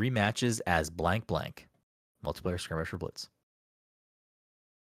 Win 3 matches as blank blank. Multiplayer skirmish or blitz.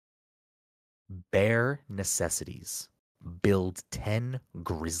 Bare Necessities. Build 10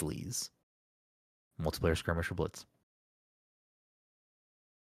 Grizzlies. Multiplayer skirmish or blitz.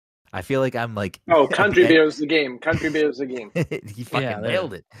 I feel like I'm like Country Beer is the game. Country Beer is the game. You fucking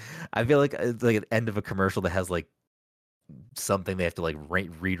nailed it. I feel like it's like an end of a commercial that has like something they have to like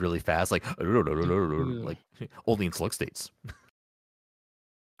read really fast, like like only in select states.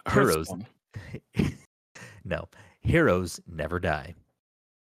 Heroes, no, heroes never die.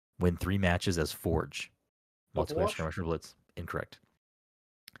 Win 3 matches as Forge. Multiplayer skirmish or blitz. Incorrect.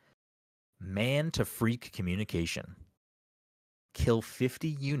 Man to freak communication. Kill 50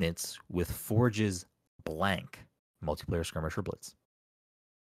 units with Forge's blank. Multiplayer skirmish or blitz.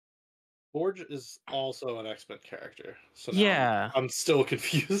 Forge is also an X-Men character. So yeah, I'm still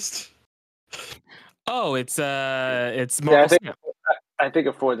confused. Oh, it's Marvel. Yeah, I think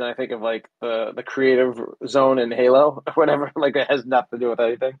of Forge and I think of like the creative zone in Halo or whatever. Like it has nothing to do with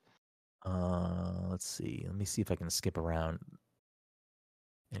anything. Let's see. Let me see if I can skip around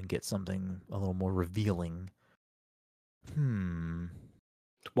and get something a little more revealing.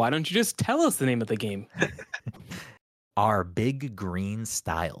 Why don't you just tell us the name of the game? Our Big Green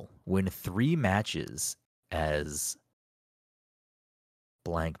Style. Win 3 matches as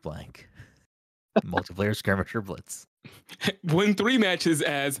blank blank. Multiplayer skirmish or blitz. Win 3 matches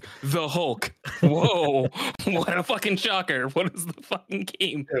as the Hulk. Whoa. What a fucking shocker. What is the fucking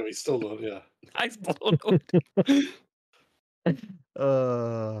game? Yeah, we still don't, yeah. I still don't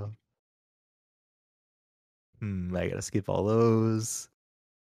know. I gotta skip all those.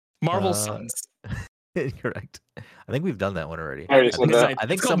 Marvel Sons. Correct. I think we've done that one already. I think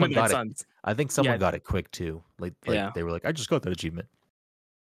someone got it. I think someone got it quick too. Like they were like, I just got that achievement.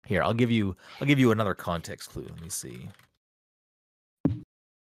 Here, I'll give you another context clue. Let me see.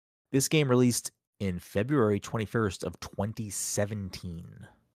 This game released in February 21st of 2017.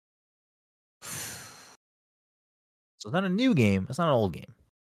 So it's not a new game. It's not an old game.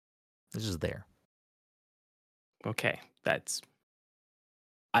 It's just there. Okay, that's.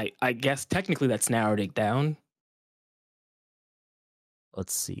 I guess technically that's narrowed it down.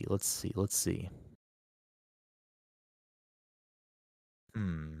 Let's see.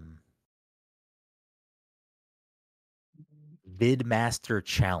 Vidmaster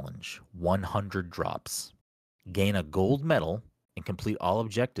Challenge, 100 drops. Gain a gold medal and complete all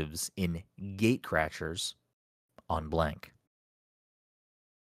objectives in Gatecrashers on blank.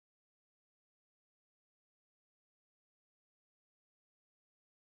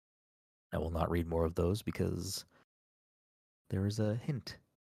 I will not read more of those because there is a hint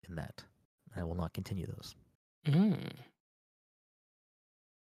in that. I will not continue those.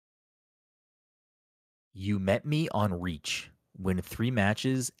 You Met Me on Reach. Win 3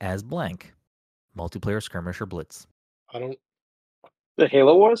 matches as blank. Multiplayer skirmish or blitz. The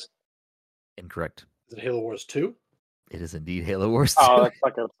Halo Wars? Incorrect. Is it Halo Wars 2? It is indeed Halo Wars 2. Oh, that's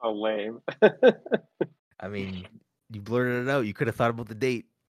fucking so lame. I mean, you blurted it out. You could have thought about the date.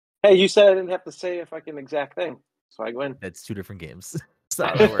 Hey, you said I didn't have to say a fucking exact thing, so I win. That's 2 different games. That's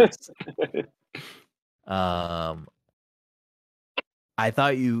not how it works. I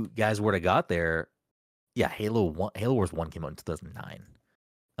thought you guys would have got there. Yeah, Halo Wars 1 came out in 2009.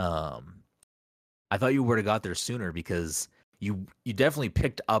 I thought you would have got there sooner because you definitely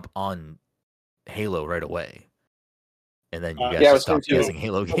picked up on Halo right away. And then you guys just stopped guessing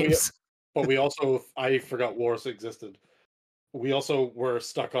Halo games. But we also, I forgot Wars existed. We also were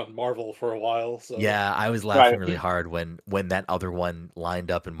stuck on Marvel for a while. So yeah, I was laughing really hard when that other one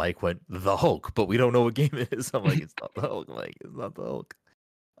lined up and Mike went, the Hulk, but we don't know what game it is. I'm like, it's not the Hulk. I'm like, it's not the Hulk.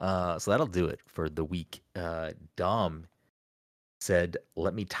 So that'll do it for the week. Dom said,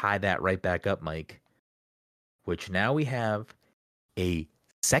 let me tie that right back up, Mike. Which now we have a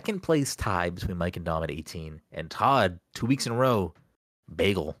second place tie between Mike and Dom at 18. And Todd, 2 weeks in a row,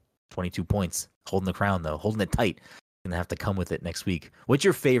 Bagel, 22 points. Holding the crown, though. Holding it tight. Gonna have to come with it next week. What's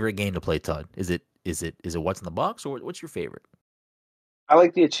your favorite game to play, Todd? Is it What's in the Box, or what's your favorite? I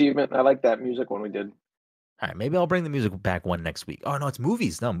like the achievement. I like that music one we did. All right, maybe I'll bring the music back one next week. Oh no, it's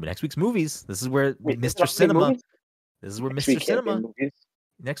movies. No, next week's movies. This is where Mr. Cinema. Movies? This is where Mr. Cinema.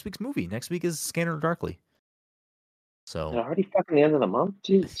 Next week's movie. Next week is Scanner Darkly. So already fucking the end of the month.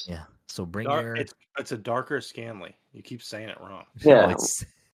 Jeez. Yeah. So bring It's a darker Scanley. You keep saying it wrong. Yeah. No, it's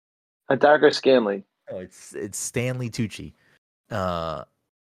a darker Scanley. Oh, it's Stanley Tucci. There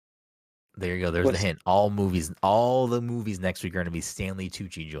you go. There's the hint. All the movies next week are going to be Stanley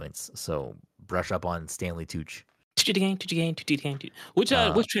Tucci joints. So brush up on Stanley Tucci. Tucci.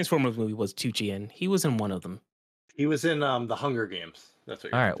 Which Transformers movie was Tucci in? He was in one of them. He was in the Hunger Games. That's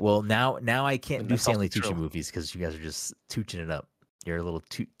what. All right. Well, now I can't do that's also Stanley Tucci true. movies because you guys are just tooching it up. You're a little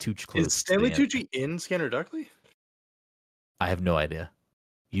tooch close. Is Stanley Tucci in Scanner Darkly? I have no idea.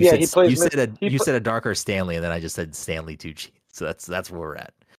 He plays. You said a darker Stanley, and then I just said Stanley Tucci. So that's where we're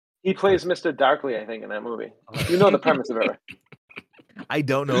at. He plays Mr. Darkly, I think, in that movie. You know the premise of it, right? I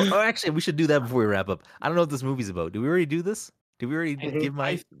don't know. Oh, actually, we should do that before we wrap up. I don't know what this movie's about. Did we already do this? Did we already give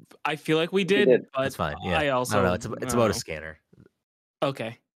my? I feel like we did. But that's fine. Yeah. I also don't know. It's about a scanner.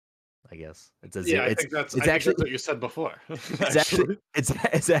 Okay. I guess I think that's what you said before.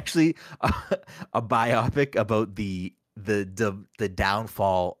 It's actually a biopic about the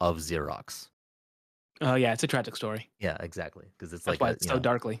downfall of Xerox. Oh yeah, it's a tragic story. Yeah, exactly. Because it's that's why it's so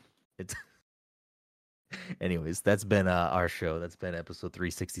darkly. It's. Anyways, that's been our show. That's been episode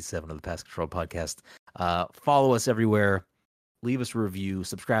 367 of the Pass Control Podcast. Follow us everywhere. Leave us a review.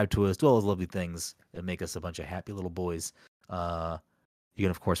 Subscribe to us. Do all those lovely things that make us a bunch of happy little boys. You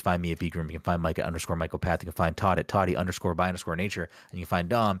can, of course, find me at Bgroom. You can find Mike at _Michaelpath. You can find Todd at Toddy_by_nature. And you can find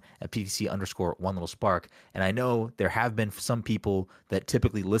Dom at PTC_OneLittleSpark. And I know there have been some people that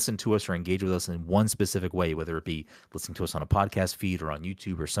typically listen to us or engage with us in one specific way, whether it be listening to us on a podcast feed or on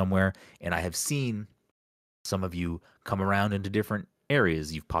YouTube or somewhere. And I have seen some of you come around into different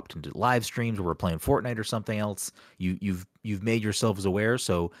areas. You've popped into live streams where we're playing Fortnite or something else. You've made yourselves aware,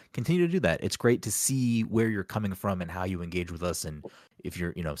 so continue to do that. It's great to see where you're coming from and how you engage with us. And if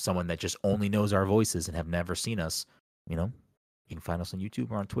you're someone that just only knows our voices and have never seen us, you can find us on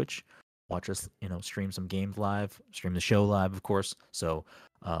YouTube or on Twitch. Watch us, stream some games live, stream the show live, of course. So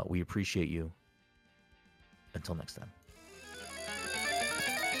we appreciate you. Until next time.